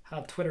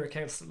have Twitter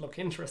accounts that look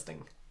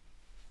interesting.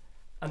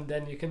 And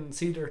then you can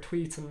see their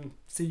tweets and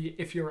see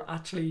if you're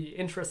actually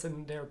interested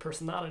in their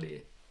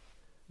personality.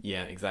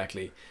 Yeah,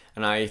 exactly.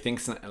 And I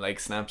think like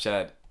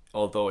Snapchat,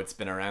 although it's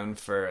been around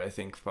for I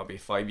think probably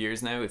 5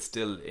 years now, it's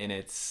still in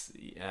its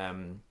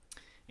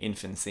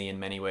infancy in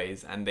many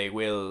ways, and they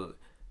will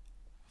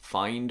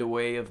find a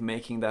way of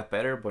making that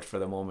better, but for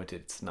the moment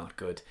it's not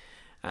good.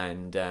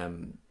 And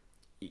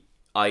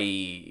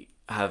I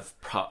have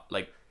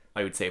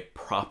I would say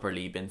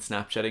properly been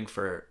Snapchatting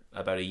for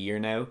about a year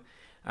now,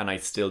 and I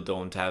still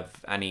don't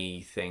have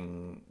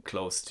anything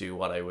close to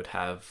what I would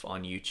have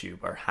on YouTube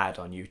or had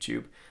on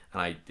YouTube.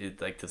 And I did,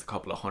 like, there's a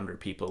couple of hundred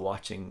people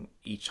watching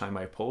each time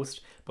I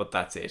post, but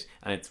that's it.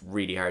 And it's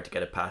really hard to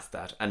get it past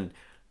that. And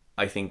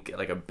I think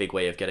like a big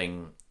way of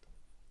getting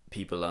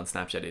people on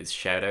Snapchat is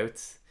shout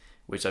outs,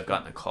 which I've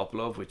gotten a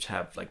couple of, which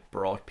have like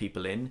brought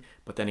people in.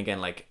 But then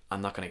again, like,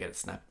 I'm not going to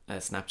get a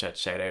Snapchat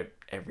shout out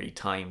every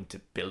time to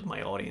build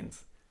my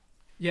audience.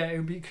 Yeah, it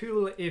would be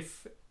cool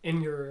if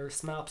in your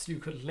snaps you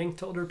could link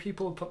to other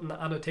people, put an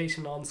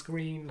annotation on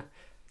screen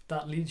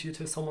that leads you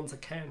to someone's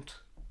account.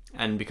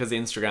 And because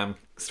Instagram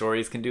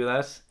stories can do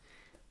that,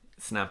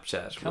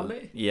 Snapchat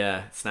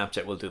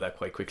Snapchat will do that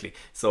quite quickly.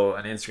 So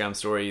an Instagram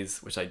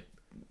stories, which I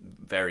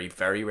very,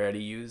 very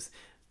rarely use,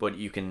 but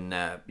you can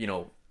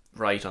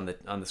write on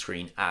the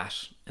screen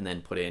at, and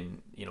then put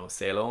in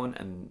say Eoin,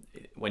 and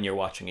when you're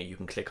watching it you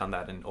can click on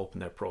that and open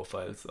their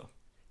profile. So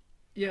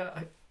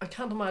yeah, I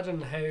can't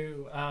imagine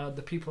how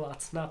the people at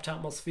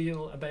Snapchat must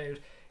feel about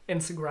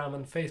Instagram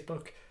and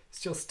Facebook. It's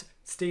just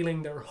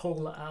stealing their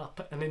whole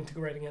app and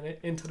integrating it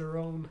into their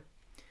own.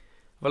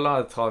 I have a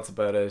lot of thoughts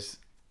about it.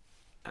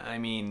 I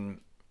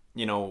mean,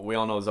 we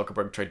all know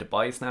Zuckerberg tried to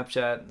buy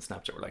Snapchat, and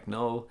Snapchat were like,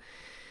 no,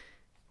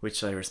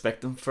 which I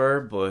respect them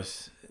for.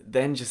 But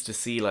then just to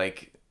see,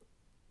 like,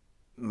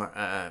 I'm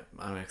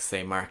going to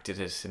say Mark did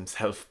it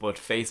himself, but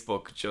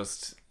Facebook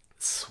just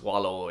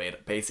swallow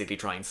it, basically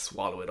try and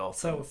swallow it up.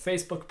 So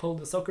Facebook pulled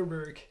the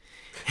Zuckerberg.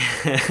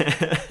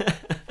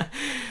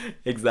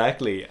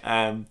 Exactly.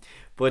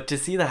 But to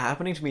see that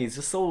happening to me is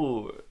just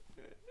so...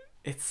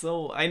 It's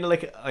so... I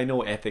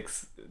know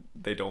ethics,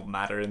 they don't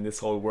matter in this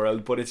whole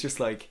world, but it's just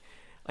like,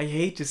 I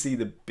hate to see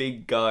the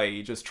big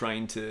guy just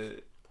trying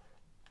to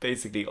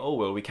basically, oh,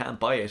 well, we can't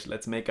buy it,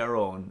 let's make our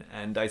own.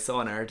 And I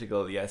saw an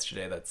article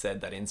yesterday that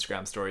said that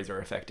Instagram stories are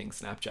affecting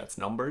Snapchat's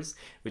numbers,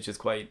 which is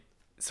quite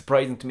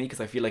surprising to me,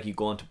 because I feel like you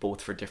go onto both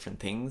for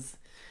different things.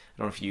 I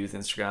don't know if you use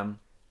Instagram.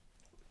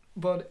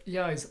 But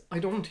yeah, I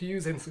don't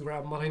use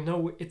Instagram, but I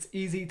know it's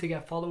easy to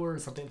get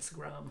followers on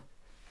Instagram.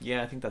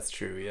 Yeah, I think that's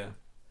true, yeah.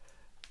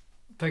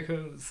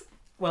 Because,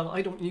 well,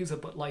 I don't use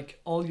it, but like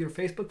all your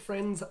Facebook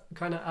friends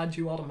kind of add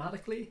you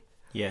automatically.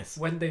 Yes.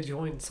 When they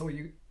join, so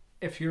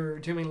if you're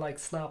doing like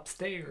snaps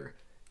there,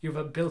 you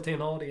have a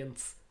built-in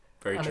audience.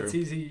 Very true. And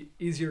it's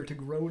easier to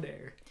grow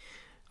there.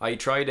 I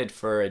tried it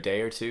for a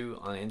day or two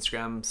on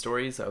Instagram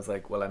stories. I was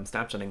like, well, I'm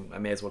Snapchatting, I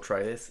may as well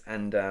try this.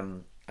 And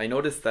I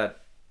noticed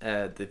that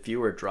the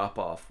viewer drop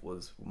off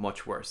was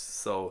much worse.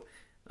 So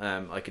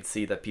I could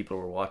see that people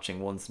were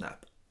watching one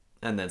snap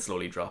and then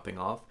slowly dropping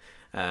off,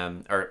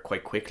 or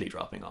quite quickly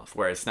dropping off.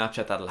 Whereas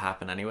Snapchat, that'll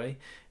happen anyway,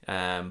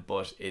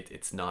 but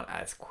it's not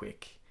as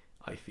quick,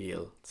 I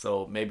feel.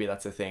 So maybe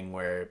that's a thing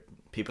where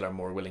people are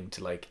more willing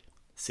to like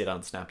sit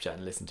on Snapchat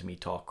and listen to me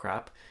talk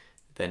crap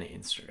than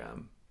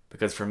Instagram.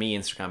 Because for me,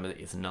 Instagram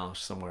is not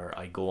somewhere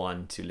I go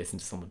on to listen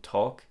to someone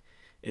talk.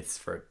 It's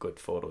for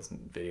good photos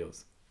and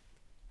videos.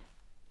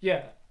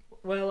 Yeah,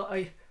 well,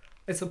 I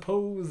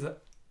suppose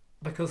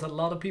because a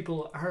lot of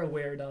people are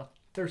aware that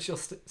they're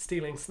just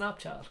stealing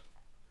Snapchat.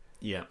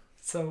 Yeah.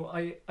 So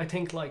I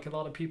think like a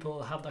lot of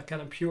people have that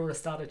kind of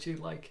purist attitude,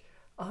 like,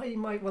 I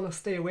might want to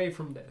stay away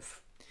from this.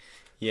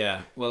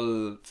 Yeah,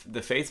 well, the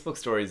Facebook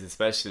stories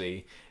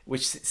especially,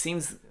 which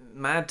seems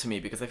mad to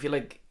me because I feel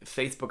like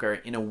Facebook are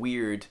in a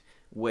weird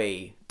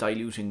way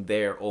diluting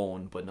their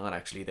own, but not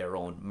actually their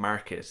own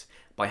market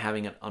by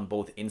having it on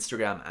both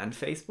Instagram and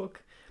Facebook.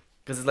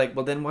 Because it's like,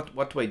 well, then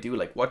what do I do?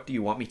 Like, what do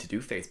you want me to do,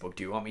 Facebook?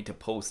 Do you want me to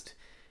post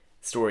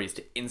stories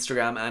to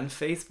Instagram and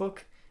Facebook?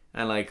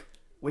 And like,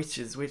 which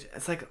is which?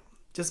 It's like,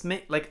 just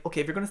make, like,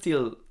 okay, if you're going to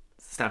steal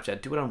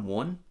Snapchat, do it on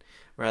one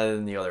rather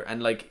than the other.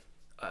 And like,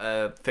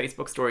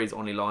 Facebook stories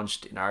only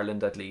launched in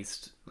Ireland at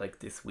least like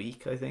this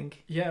week, I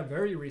think. Yeah,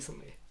 very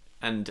recently.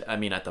 And I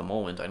mean, at the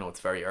moment, I know it's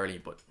very early,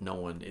 but no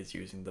one is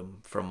using them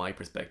from my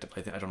perspective.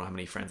 I don't know how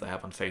many friends I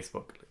have on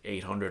Facebook, like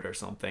 800 or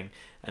something,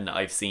 and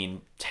I've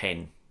seen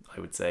 10, I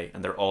would say,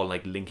 and they're all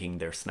like linking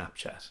their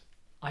Snapchat.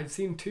 I've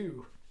seen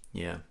 2.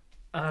 Yeah.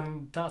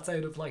 And that's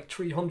out of like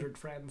 300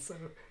 friends. So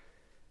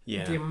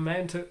yeah, the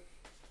amount of...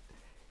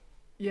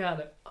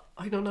 Yeah,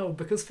 I don't know,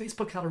 because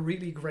Facebook had a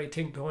really great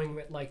thing going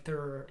with like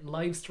their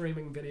live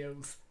streaming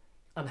videos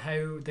and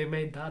how they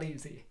made that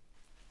easy.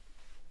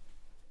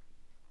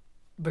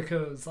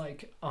 Because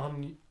like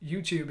on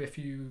YouTube, if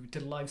you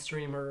did a live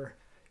stream or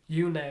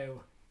you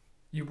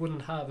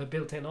wouldn't have a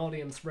built-in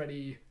audience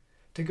ready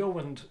to go,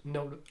 and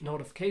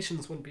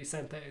notifications wouldn't be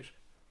sent out.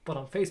 But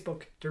on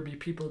Facebook, there'd be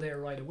people there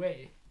right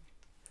away.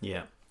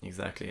 Yeah,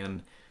 exactly.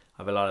 And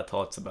I have a lot of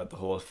thoughts about the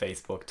whole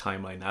Facebook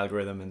timeline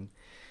algorithm. And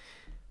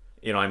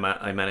you know,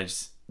 I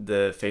manage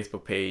the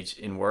Facebook page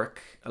in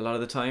work a lot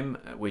of the time,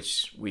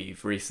 which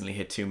we've recently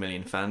hit 2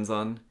 million fans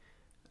on,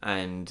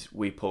 and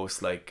we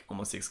post like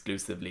almost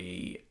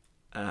exclusively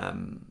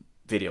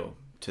video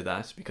to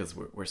that because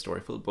we're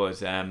storyful.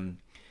 But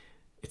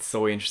it's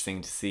so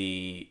interesting to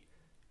see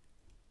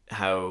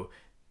how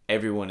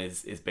everyone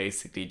is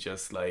basically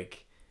just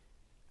like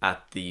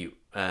at the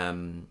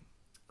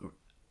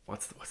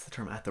what's the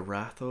term, at the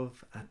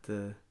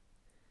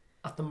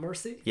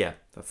mercy? Yeah,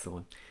 that's the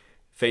one.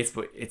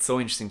 Facebook, it's so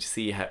interesting to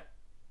see how,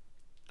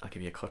 I'll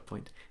give you a cut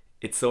point.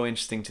 It's so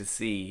interesting to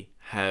see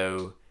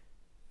how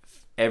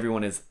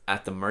everyone is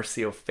at the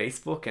mercy of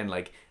Facebook, and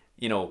like,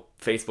 you know,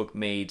 Facebook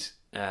made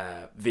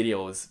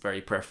videos very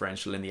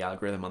preferential in the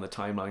algorithm on the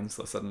timeline,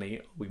 so suddenly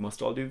we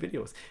must all do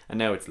videos, and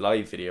now it's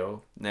live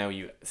video. Now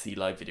you see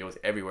live videos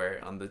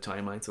everywhere on the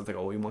timeline, so it's like,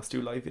 oh, we must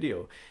do live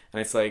video.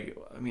 And it's like,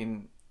 I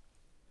mean,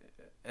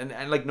 and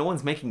like no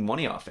one's making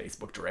money off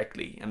Facebook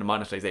directly, and the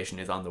monetization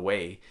is on the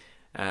way.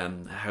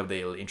 How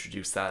they'll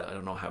introduce that, I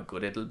don't know how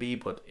good it'll be,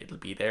 but it'll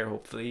be there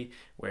hopefully,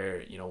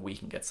 where, you know, we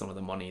can get some of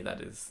the money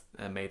that is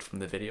made from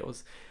the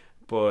videos.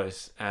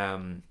 But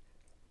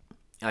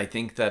I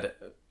think that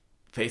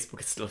Facebook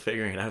is still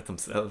figuring it out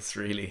themselves,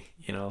 really,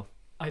 you know.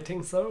 I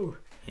think so.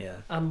 Yeah.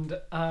 And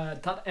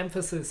that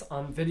emphasis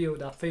on video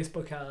that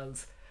Facebook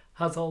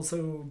has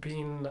also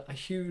been a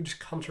huge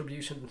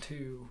contribution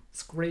to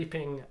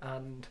scraping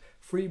and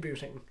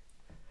freebooting.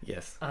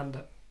 Yes.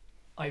 And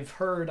I've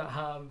heard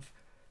have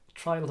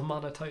trial the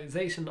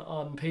monetization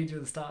on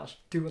pages that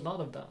do a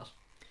lot of that.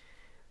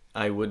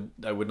 I would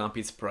not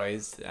be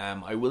surprised.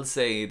 I will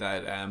say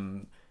that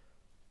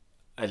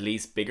at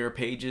least bigger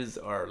pages,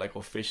 or like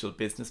official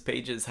business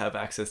pages, have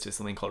access to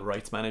something called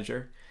Rights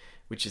Manager,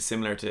 which is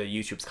similar to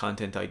YouTube's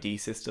Content ID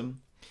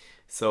system.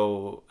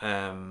 So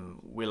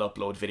we'll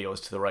upload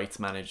videos to the Rights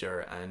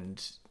Manager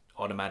and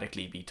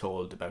automatically be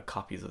told about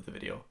copies of the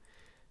video.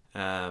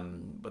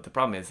 But the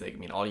problem is, like, I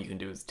mean, all you can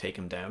do is take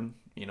them down.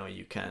 You know,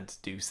 you can't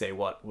say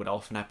what would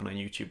often happen on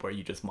YouTube, where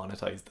you just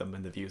monetize them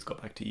and the views go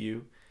back to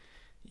you.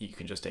 You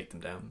can just take them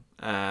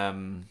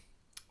down.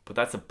 But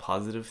that's a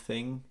positive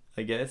thing,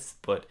 I guess.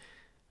 But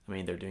I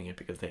mean, they're doing it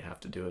because they have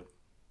to do it.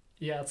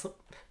 Yeah, it's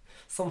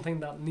something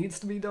that needs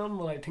to be done,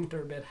 but I think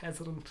they're a bit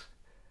hesitant.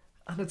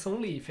 And it's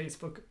only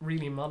Facebook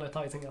really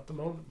monetizing at the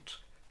moment,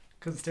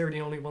 because they're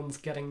the only ones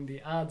getting the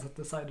ads at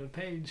the side of the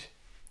page.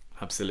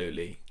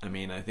 Absolutely. I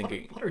mean, I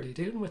think... What are they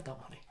doing with that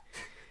money?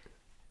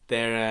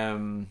 They're...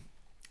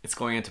 it's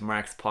going into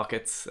Mark's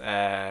pockets.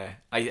 I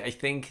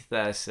think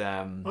that...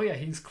 oh yeah,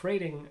 he's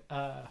creating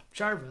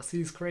Jarvis.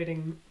 He's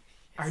creating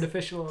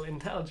artificial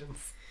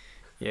intelligence.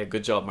 Yeah,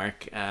 good job,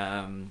 Mark.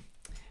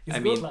 He's a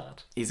good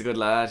lad. He's a good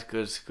lad,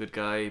 good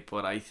guy.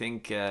 But I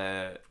think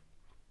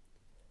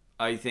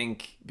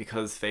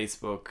because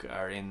Facebook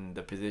are in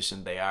the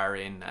position they are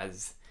in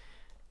as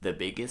the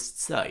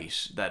biggest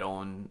site that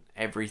own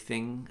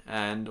everything,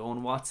 and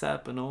own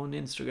WhatsApp and own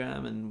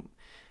Instagram and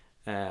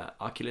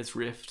Oculus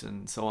Rift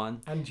and so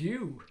on. And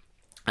you.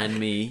 And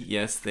me,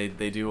 yes, they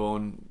do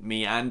own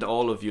me and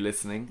all of you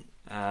listening.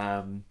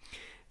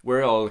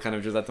 We're all kind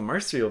of just at the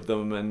mercy of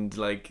them, and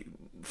like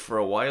for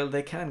a while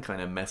they can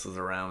kind of mess us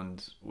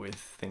around with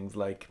things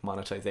like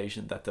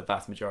monetization that the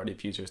vast majority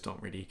of users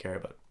don't really care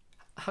about.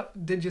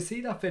 Did you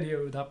see that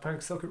video that Mark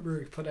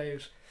Zuckerberg put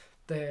out,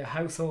 the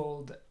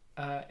household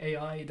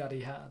AI that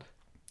he had?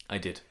 I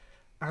did.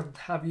 And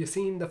have you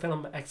seen the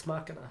film Ex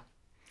Machina?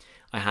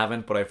 I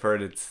haven't, but I've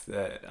heard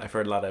I've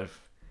heard a lot of...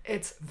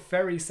 It's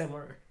very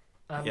similar.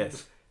 And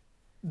yes.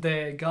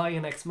 The guy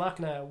in Ex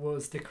Machina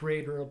was the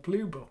creator of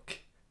Blue Book.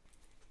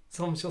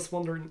 So I'm just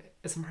wondering,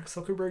 is Mark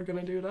Zuckerberg going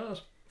to do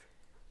that?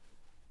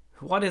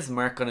 What is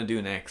Mark going to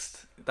do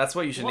next? That's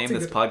what you should name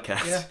this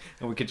podcast. Yeah.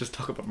 And we could just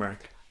talk about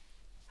Mark.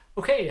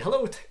 Okay,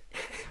 hello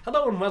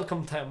and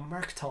welcome to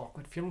Mark Talk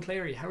with Fionn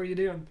Cleary. How are you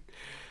doing?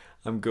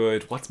 I'm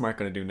good. What's Mark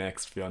going to do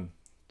next, Fionn?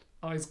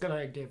 Oh, he's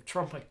gonna give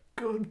Trump a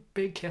good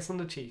big kiss on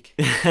the cheek.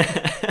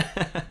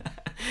 That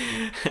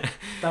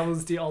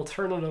was the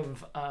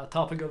alternative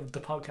topic of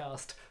the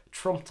podcast,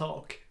 Trump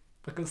Talk,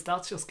 because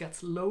that just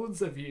gets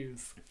loads of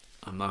views.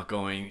 I'm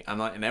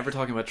never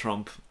talking about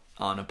Trump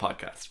on a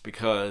podcast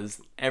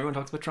because everyone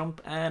talks about Trump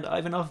and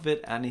I've enough of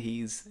it and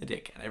he's a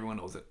dick and everyone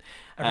knows it.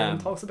 Everyone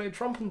talks about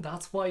Trump and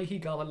that's why he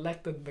got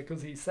elected,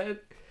 because he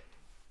said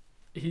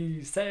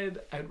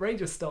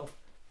outrageous stuff.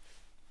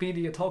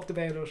 Media talked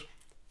about it.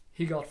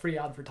 He got free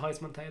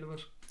advertisement out of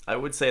it. I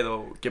would say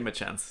though, give him a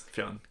chance,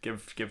 Fionn.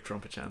 Give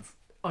Trump a chance.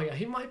 Oh yeah,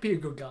 he might be a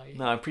good guy.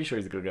 No, I'm pretty sure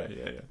he's a good guy.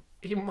 Yeah.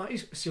 He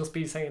might just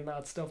be saying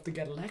that stuff to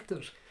get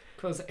elected.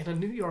 Because in a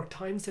New York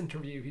Times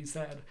interview, he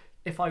said,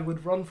 if I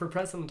would run for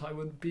president, I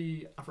would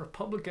be a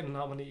Republican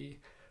nominee,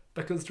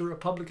 because the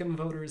Republican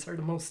voters are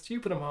the most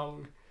stupid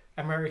among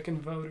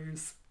American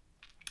voters.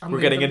 And We're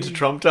they getting into believe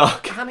Trump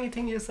talk.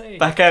 anything you say.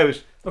 Back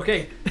out.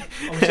 Okay.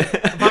 Oh, shit.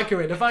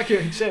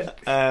 Evacuate, shit.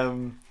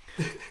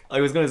 I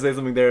was going to say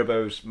something there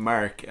about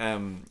Mark.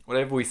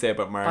 Whatever we say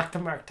about Mark. Back to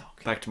Mark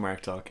Talk. Back to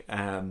Mark talk.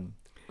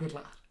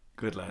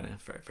 Good lad.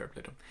 Fair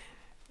play to him.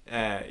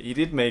 He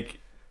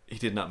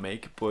did not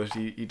make, but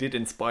he did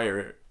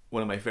inspire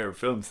one of my favorite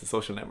films, The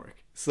Social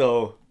Network.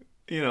 So,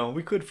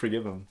 we could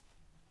forgive him.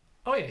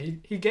 Oh yeah,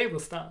 he gave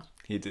us that.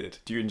 He did.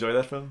 Do you enjoy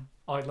that film?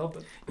 Oh, I loved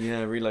it. Yeah,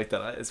 I really like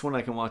that. It's one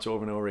I can watch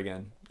over and over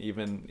again,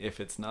 even if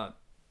it's not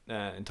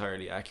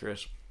entirely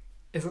accurate.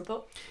 Is it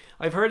though?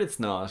 I've heard it's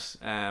not.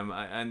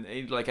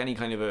 Like any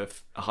kind of a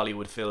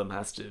Hollywood film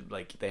has to,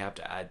 they have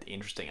to add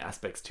interesting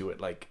aspects to it,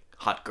 like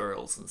hot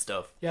girls and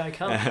stuff. Yeah, I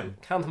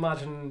can't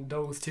imagine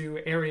those two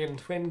Aryan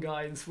twin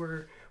guys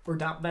were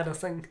that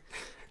menacing.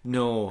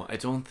 No, I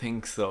don't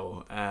think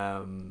so.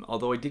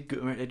 Although I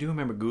do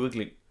remember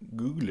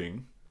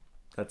googling.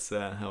 That's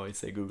how I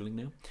say googling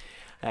now.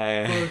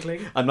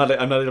 Googling. I'm not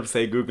able to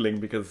say googling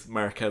because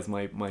Mark has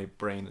my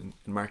brain and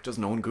Mark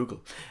doesn't own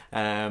Google.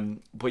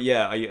 But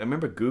yeah, I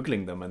remember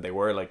googling them and they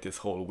were like this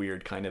whole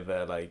weird kind of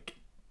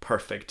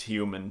perfect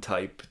human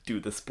type, do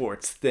the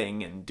sports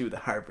thing and do the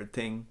Harvard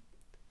thing.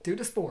 Do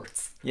the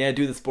sports. Yeah,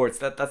 do the sports.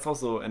 That's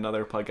also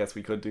another podcast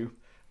we could do.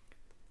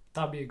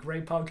 That'd be a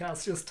great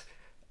podcast. Just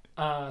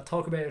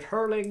talk about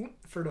hurling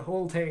for the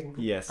whole thing.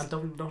 Yes. And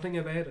do nothing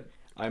about it.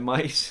 I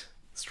might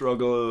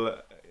struggle,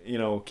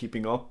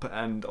 keeping up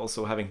and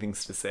also having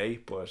things to say,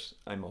 but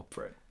I'm up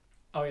for it.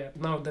 Oh yeah,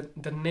 no,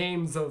 the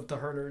names of the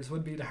hurlers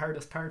would be the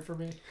hardest part for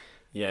me.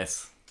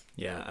 Yes.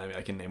 Yeah,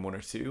 I can name one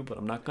or two, but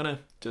I'm not gonna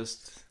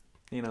just,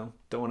 don't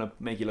want to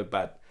make you look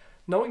bad.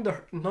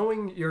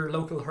 Knowing your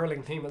local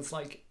hurling team is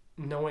like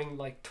knowing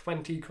like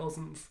 20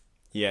 cousins.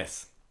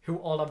 Yes. Who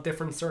all have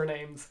different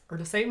surnames or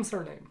the same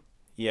surname.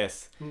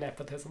 Yes.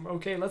 Nepotism.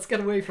 Okay, let's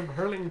get away from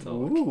hurling talk.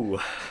 Ooh,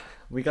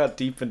 we got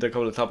deep into a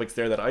couple of topics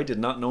there that I did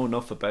not know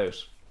enough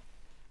about.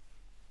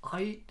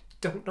 I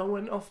don't know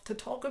enough to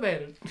talk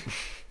about it.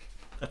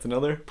 That's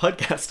another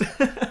podcast.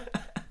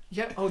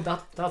 Yeah,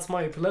 that's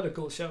my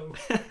political show.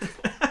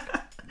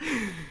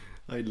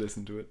 I'd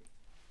listen to it.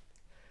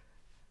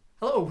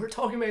 Hello, we're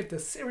talking about the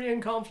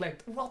Syrian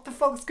conflict. What the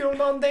fuck's going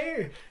on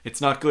there?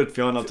 It's not good,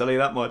 Fionn, I'll tell you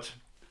that much.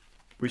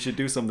 We should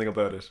do something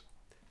about it.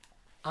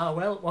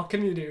 Well, what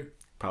can you do?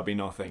 Probably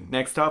nothing.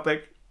 Next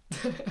topic.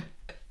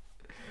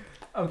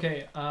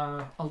 Okay,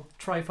 I'll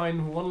try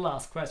find one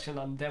last question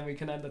and then we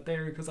can end it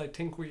there, because I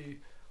think we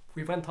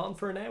went on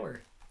for an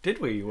hour. Did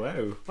we?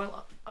 Wow.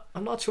 Well,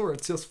 I'm not sure.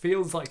 It just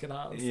feels like it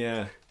has.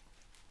 Yeah.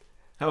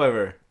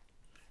 However,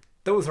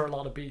 those are a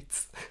lot of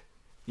beats.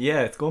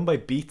 Yeah, it's going by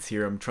beats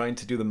here. I'm trying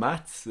to do the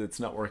maths. It's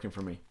not working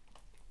for me.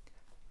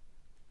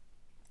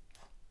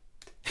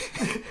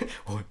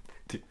 1,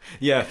 2.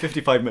 Yeah,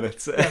 55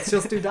 minutes. Let's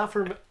just do that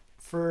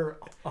for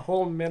a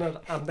whole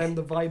minute and then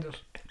divide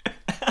it.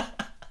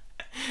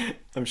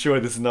 I'm sure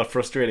this is not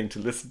frustrating to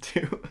listen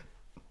to.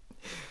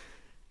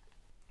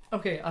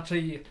 Okay,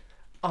 actually,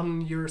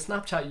 on your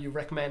Snapchat you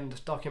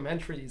recommend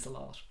documentaries a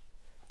lot.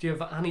 Do you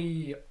have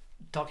any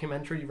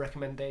documentary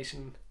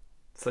recommendation?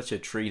 Such a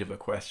treat of a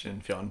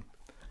question, Fionn.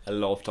 I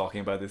love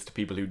talking about this to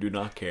people who do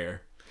not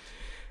care.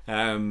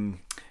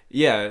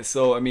 Yeah,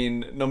 so I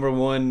mean, number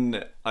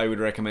one, I would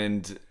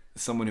recommend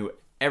someone who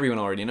everyone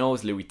already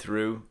knows, Louis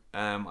Theroux.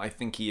 I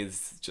think he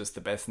is just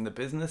the best in the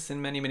business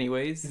in many, many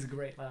ways. He's a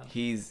great lad.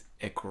 He's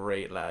a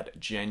great lad,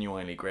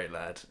 genuinely great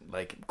lad,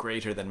 like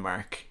greater than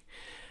Mark.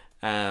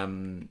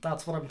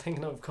 That's what I'm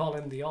thinking of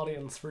calling the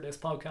audience for this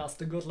podcast,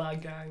 the Good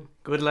Lad Gang.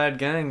 Good Lad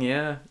Gang,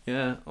 yeah.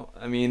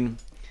 I mean,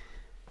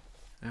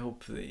 I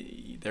hope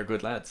they're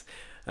good lads,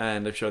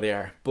 and I'm sure they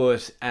are.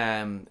 But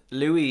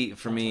Louis,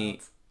 for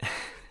me...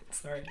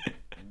 Sorry.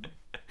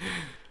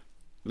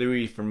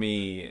 Louis, for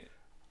me,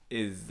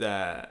 is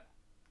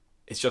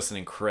just an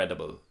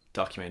incredible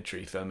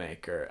documentary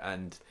filmmaker,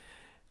 and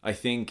I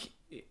think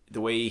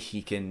the way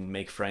he can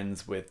make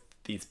friends with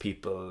these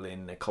people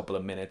in a couple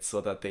of minutes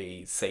so that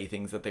they say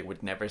things that they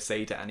would never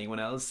say to anyone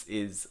else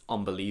is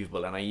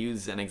unbelievable. And I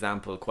use an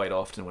example quite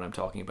often when I'm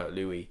talking about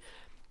Louis,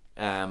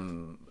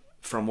 from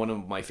one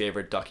of my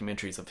favorite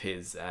documentaries of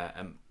his,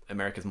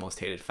 America's Most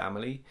Hated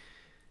Family.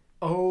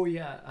 Oh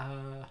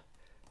yeah,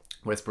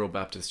 Westboro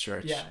Baptist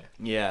Church.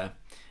 Yeah.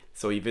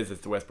 So he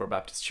visits the Westboro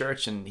Baptist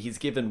Church, and he's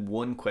given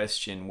one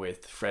question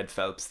with Fred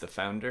Phelps, the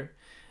founder,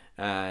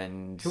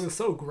 and he was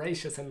so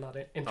gracious in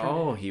that interview.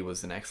 Oh, he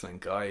was an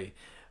excellent guy,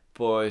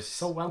 but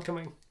so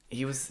welcoming.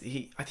 I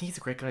think he's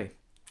a great guy.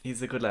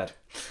 He's a good lad.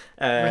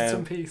 Rest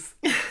in peace.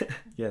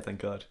 Yeah,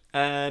 thank God.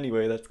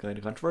 Anyway, that's kind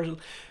of controversial,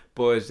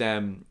 but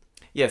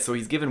yeah. So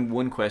he's given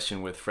one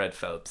question with Fred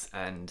Phelps,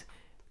 and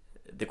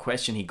the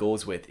question he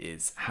goes with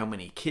is, how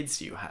many kids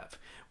do you have?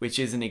 Which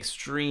is an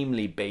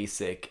extremely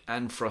basic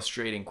and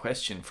frustrating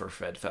question for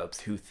Fred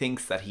Phelps, who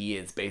thinks that he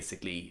is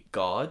basically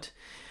God,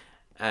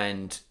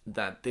 and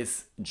that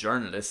this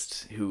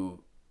journalist,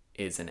 who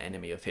is an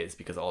enemy of his,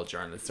 because all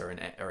journalists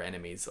are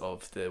enemies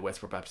of the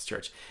Westboro Baptist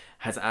Church,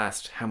 has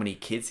asked how many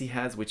kids he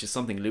has, which is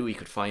something Louis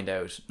could find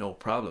out no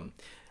problem.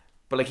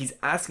 But like, he's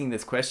asking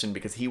this question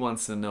because he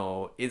wants to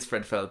know, is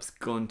Fred Phelps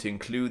going to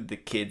include the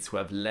kids who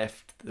have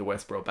left the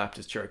Westboro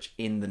Baptist Church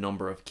in the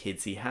number of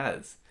kids he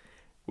has?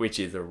 Which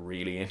is a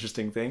really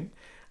interesting thing.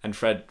 And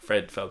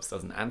Fred Phelps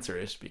doesn't answer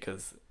it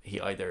because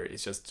he either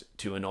is just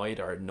too annoyed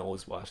or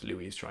knows what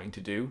Louis is trying to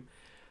do.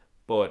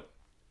 But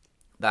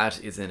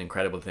that is an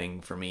incredible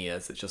thing for me,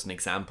 as it's just an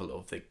example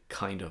of the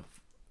kind of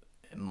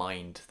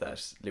mind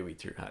that Louis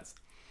Theroux has.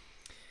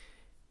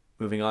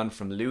 Moving on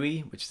from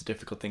Louis, which is a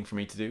difficult thing for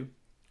me to do,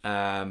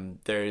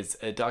 there's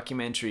a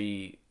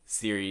documentary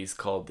series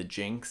called The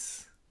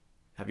Jinx.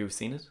 Have you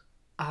seen it?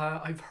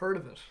 I've heard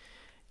of it.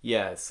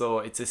 Yeah, so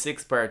it's a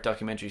 6-part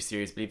documentary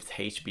series. I believe it's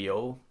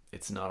HBO.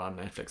 It's not on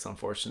Netflix,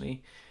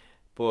 unfortunately.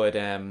 But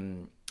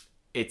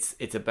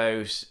it's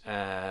about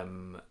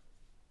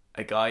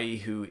a guy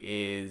who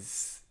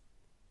is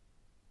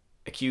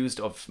accused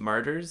of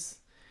murders,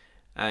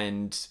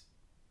 and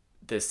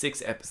there's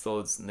 6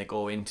 episodes, and they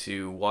go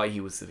into why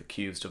he was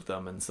accused of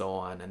them and so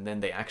on, and then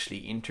they actually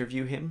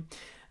interview him,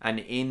 and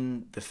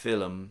in the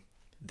film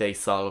they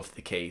solve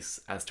the case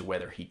as to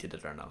whether he did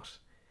it or not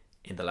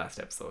in the last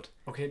episode.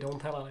 Okay, don't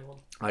tell anyone.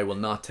 I will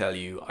not tell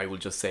you. I will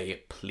just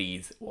say,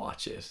 please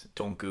watch it.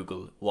 Don't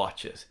Google,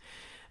 watch it.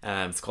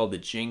 It's called The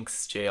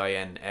Jinx,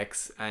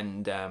 Jinx,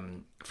 and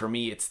for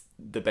me it's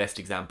the best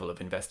example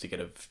of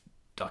investigative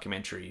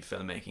documentary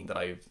filmmaking that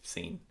I've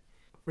seen.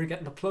 We're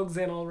getting the plugs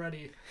in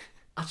already.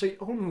 Actually,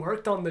 Owen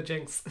worked on The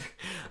Jinx.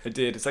 I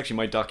did. It's actually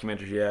my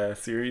documentary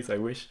series, I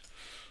wish.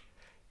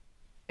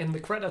 In the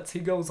credits, he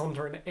goes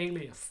under an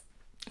alias.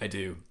 I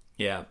do.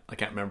 Yeah, I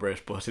can't remember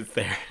it, but it's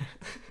there.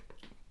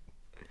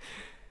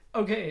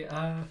 Okay,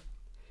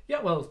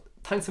 yeah, well,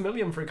 thanks a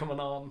million for coming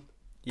on.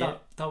 Yeah.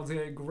 That was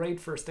a great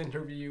first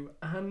interview.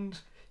 And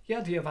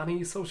yeah, do you have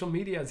any social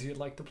medias you'd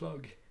like to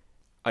plug?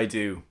 I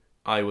do.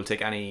 I will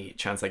take any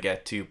chance I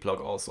get to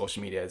plug all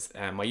social medias.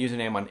 My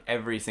username on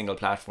every single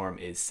platform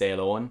is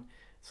Eoin,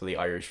 so the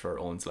Irish for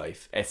Owen's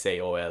Life,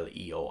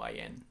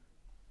 SAOLEOIN.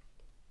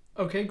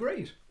 Okay,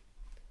 great.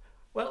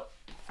 Well,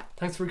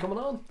 thanks for coming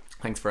on.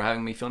 Thanks for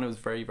having me, Fionn. It was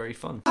very, very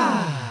fun.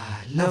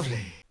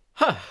 Lovely.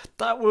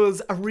 That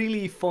was a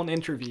really fun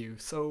interview.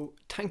 So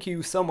thank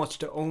you so much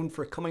to Eoin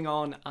for coming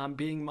on and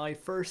being my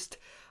first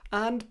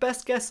and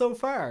best guest so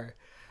far.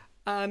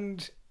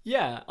 And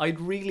yeah, I'd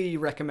really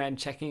recommend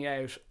checking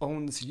out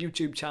Eoin's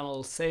YouTube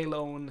channel,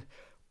 Eoin,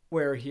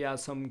 where he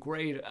has some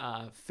great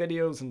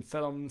videos and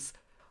films.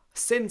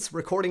 Since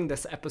recording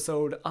this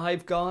episode,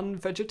 I've gone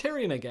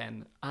vegetarian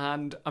again,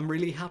 and I'm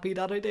really happy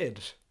that I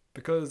did,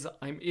 because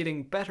I'm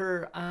eating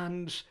better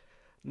and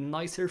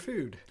nicer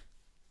food.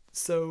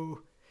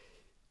 So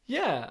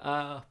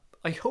yeah,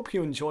 I hope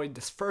you enjoyed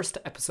this first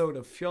episode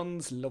of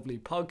Fionn's lovely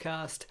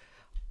podcast.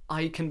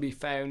 I can be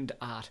found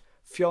at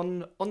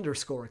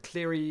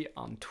Fionn_Cleary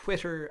on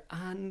Twitter,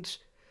 and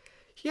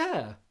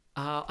yeah,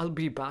 I'll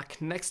be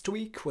back next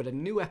week with a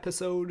new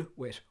episode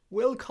with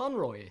Will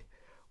Conroy,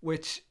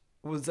 which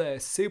was a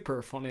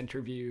super fun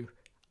interview,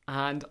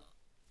 and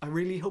I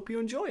really hope you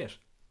enjoy it.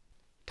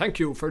 Thank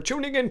you for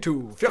tuning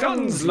into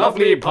Fionn's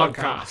lovely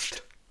podcast.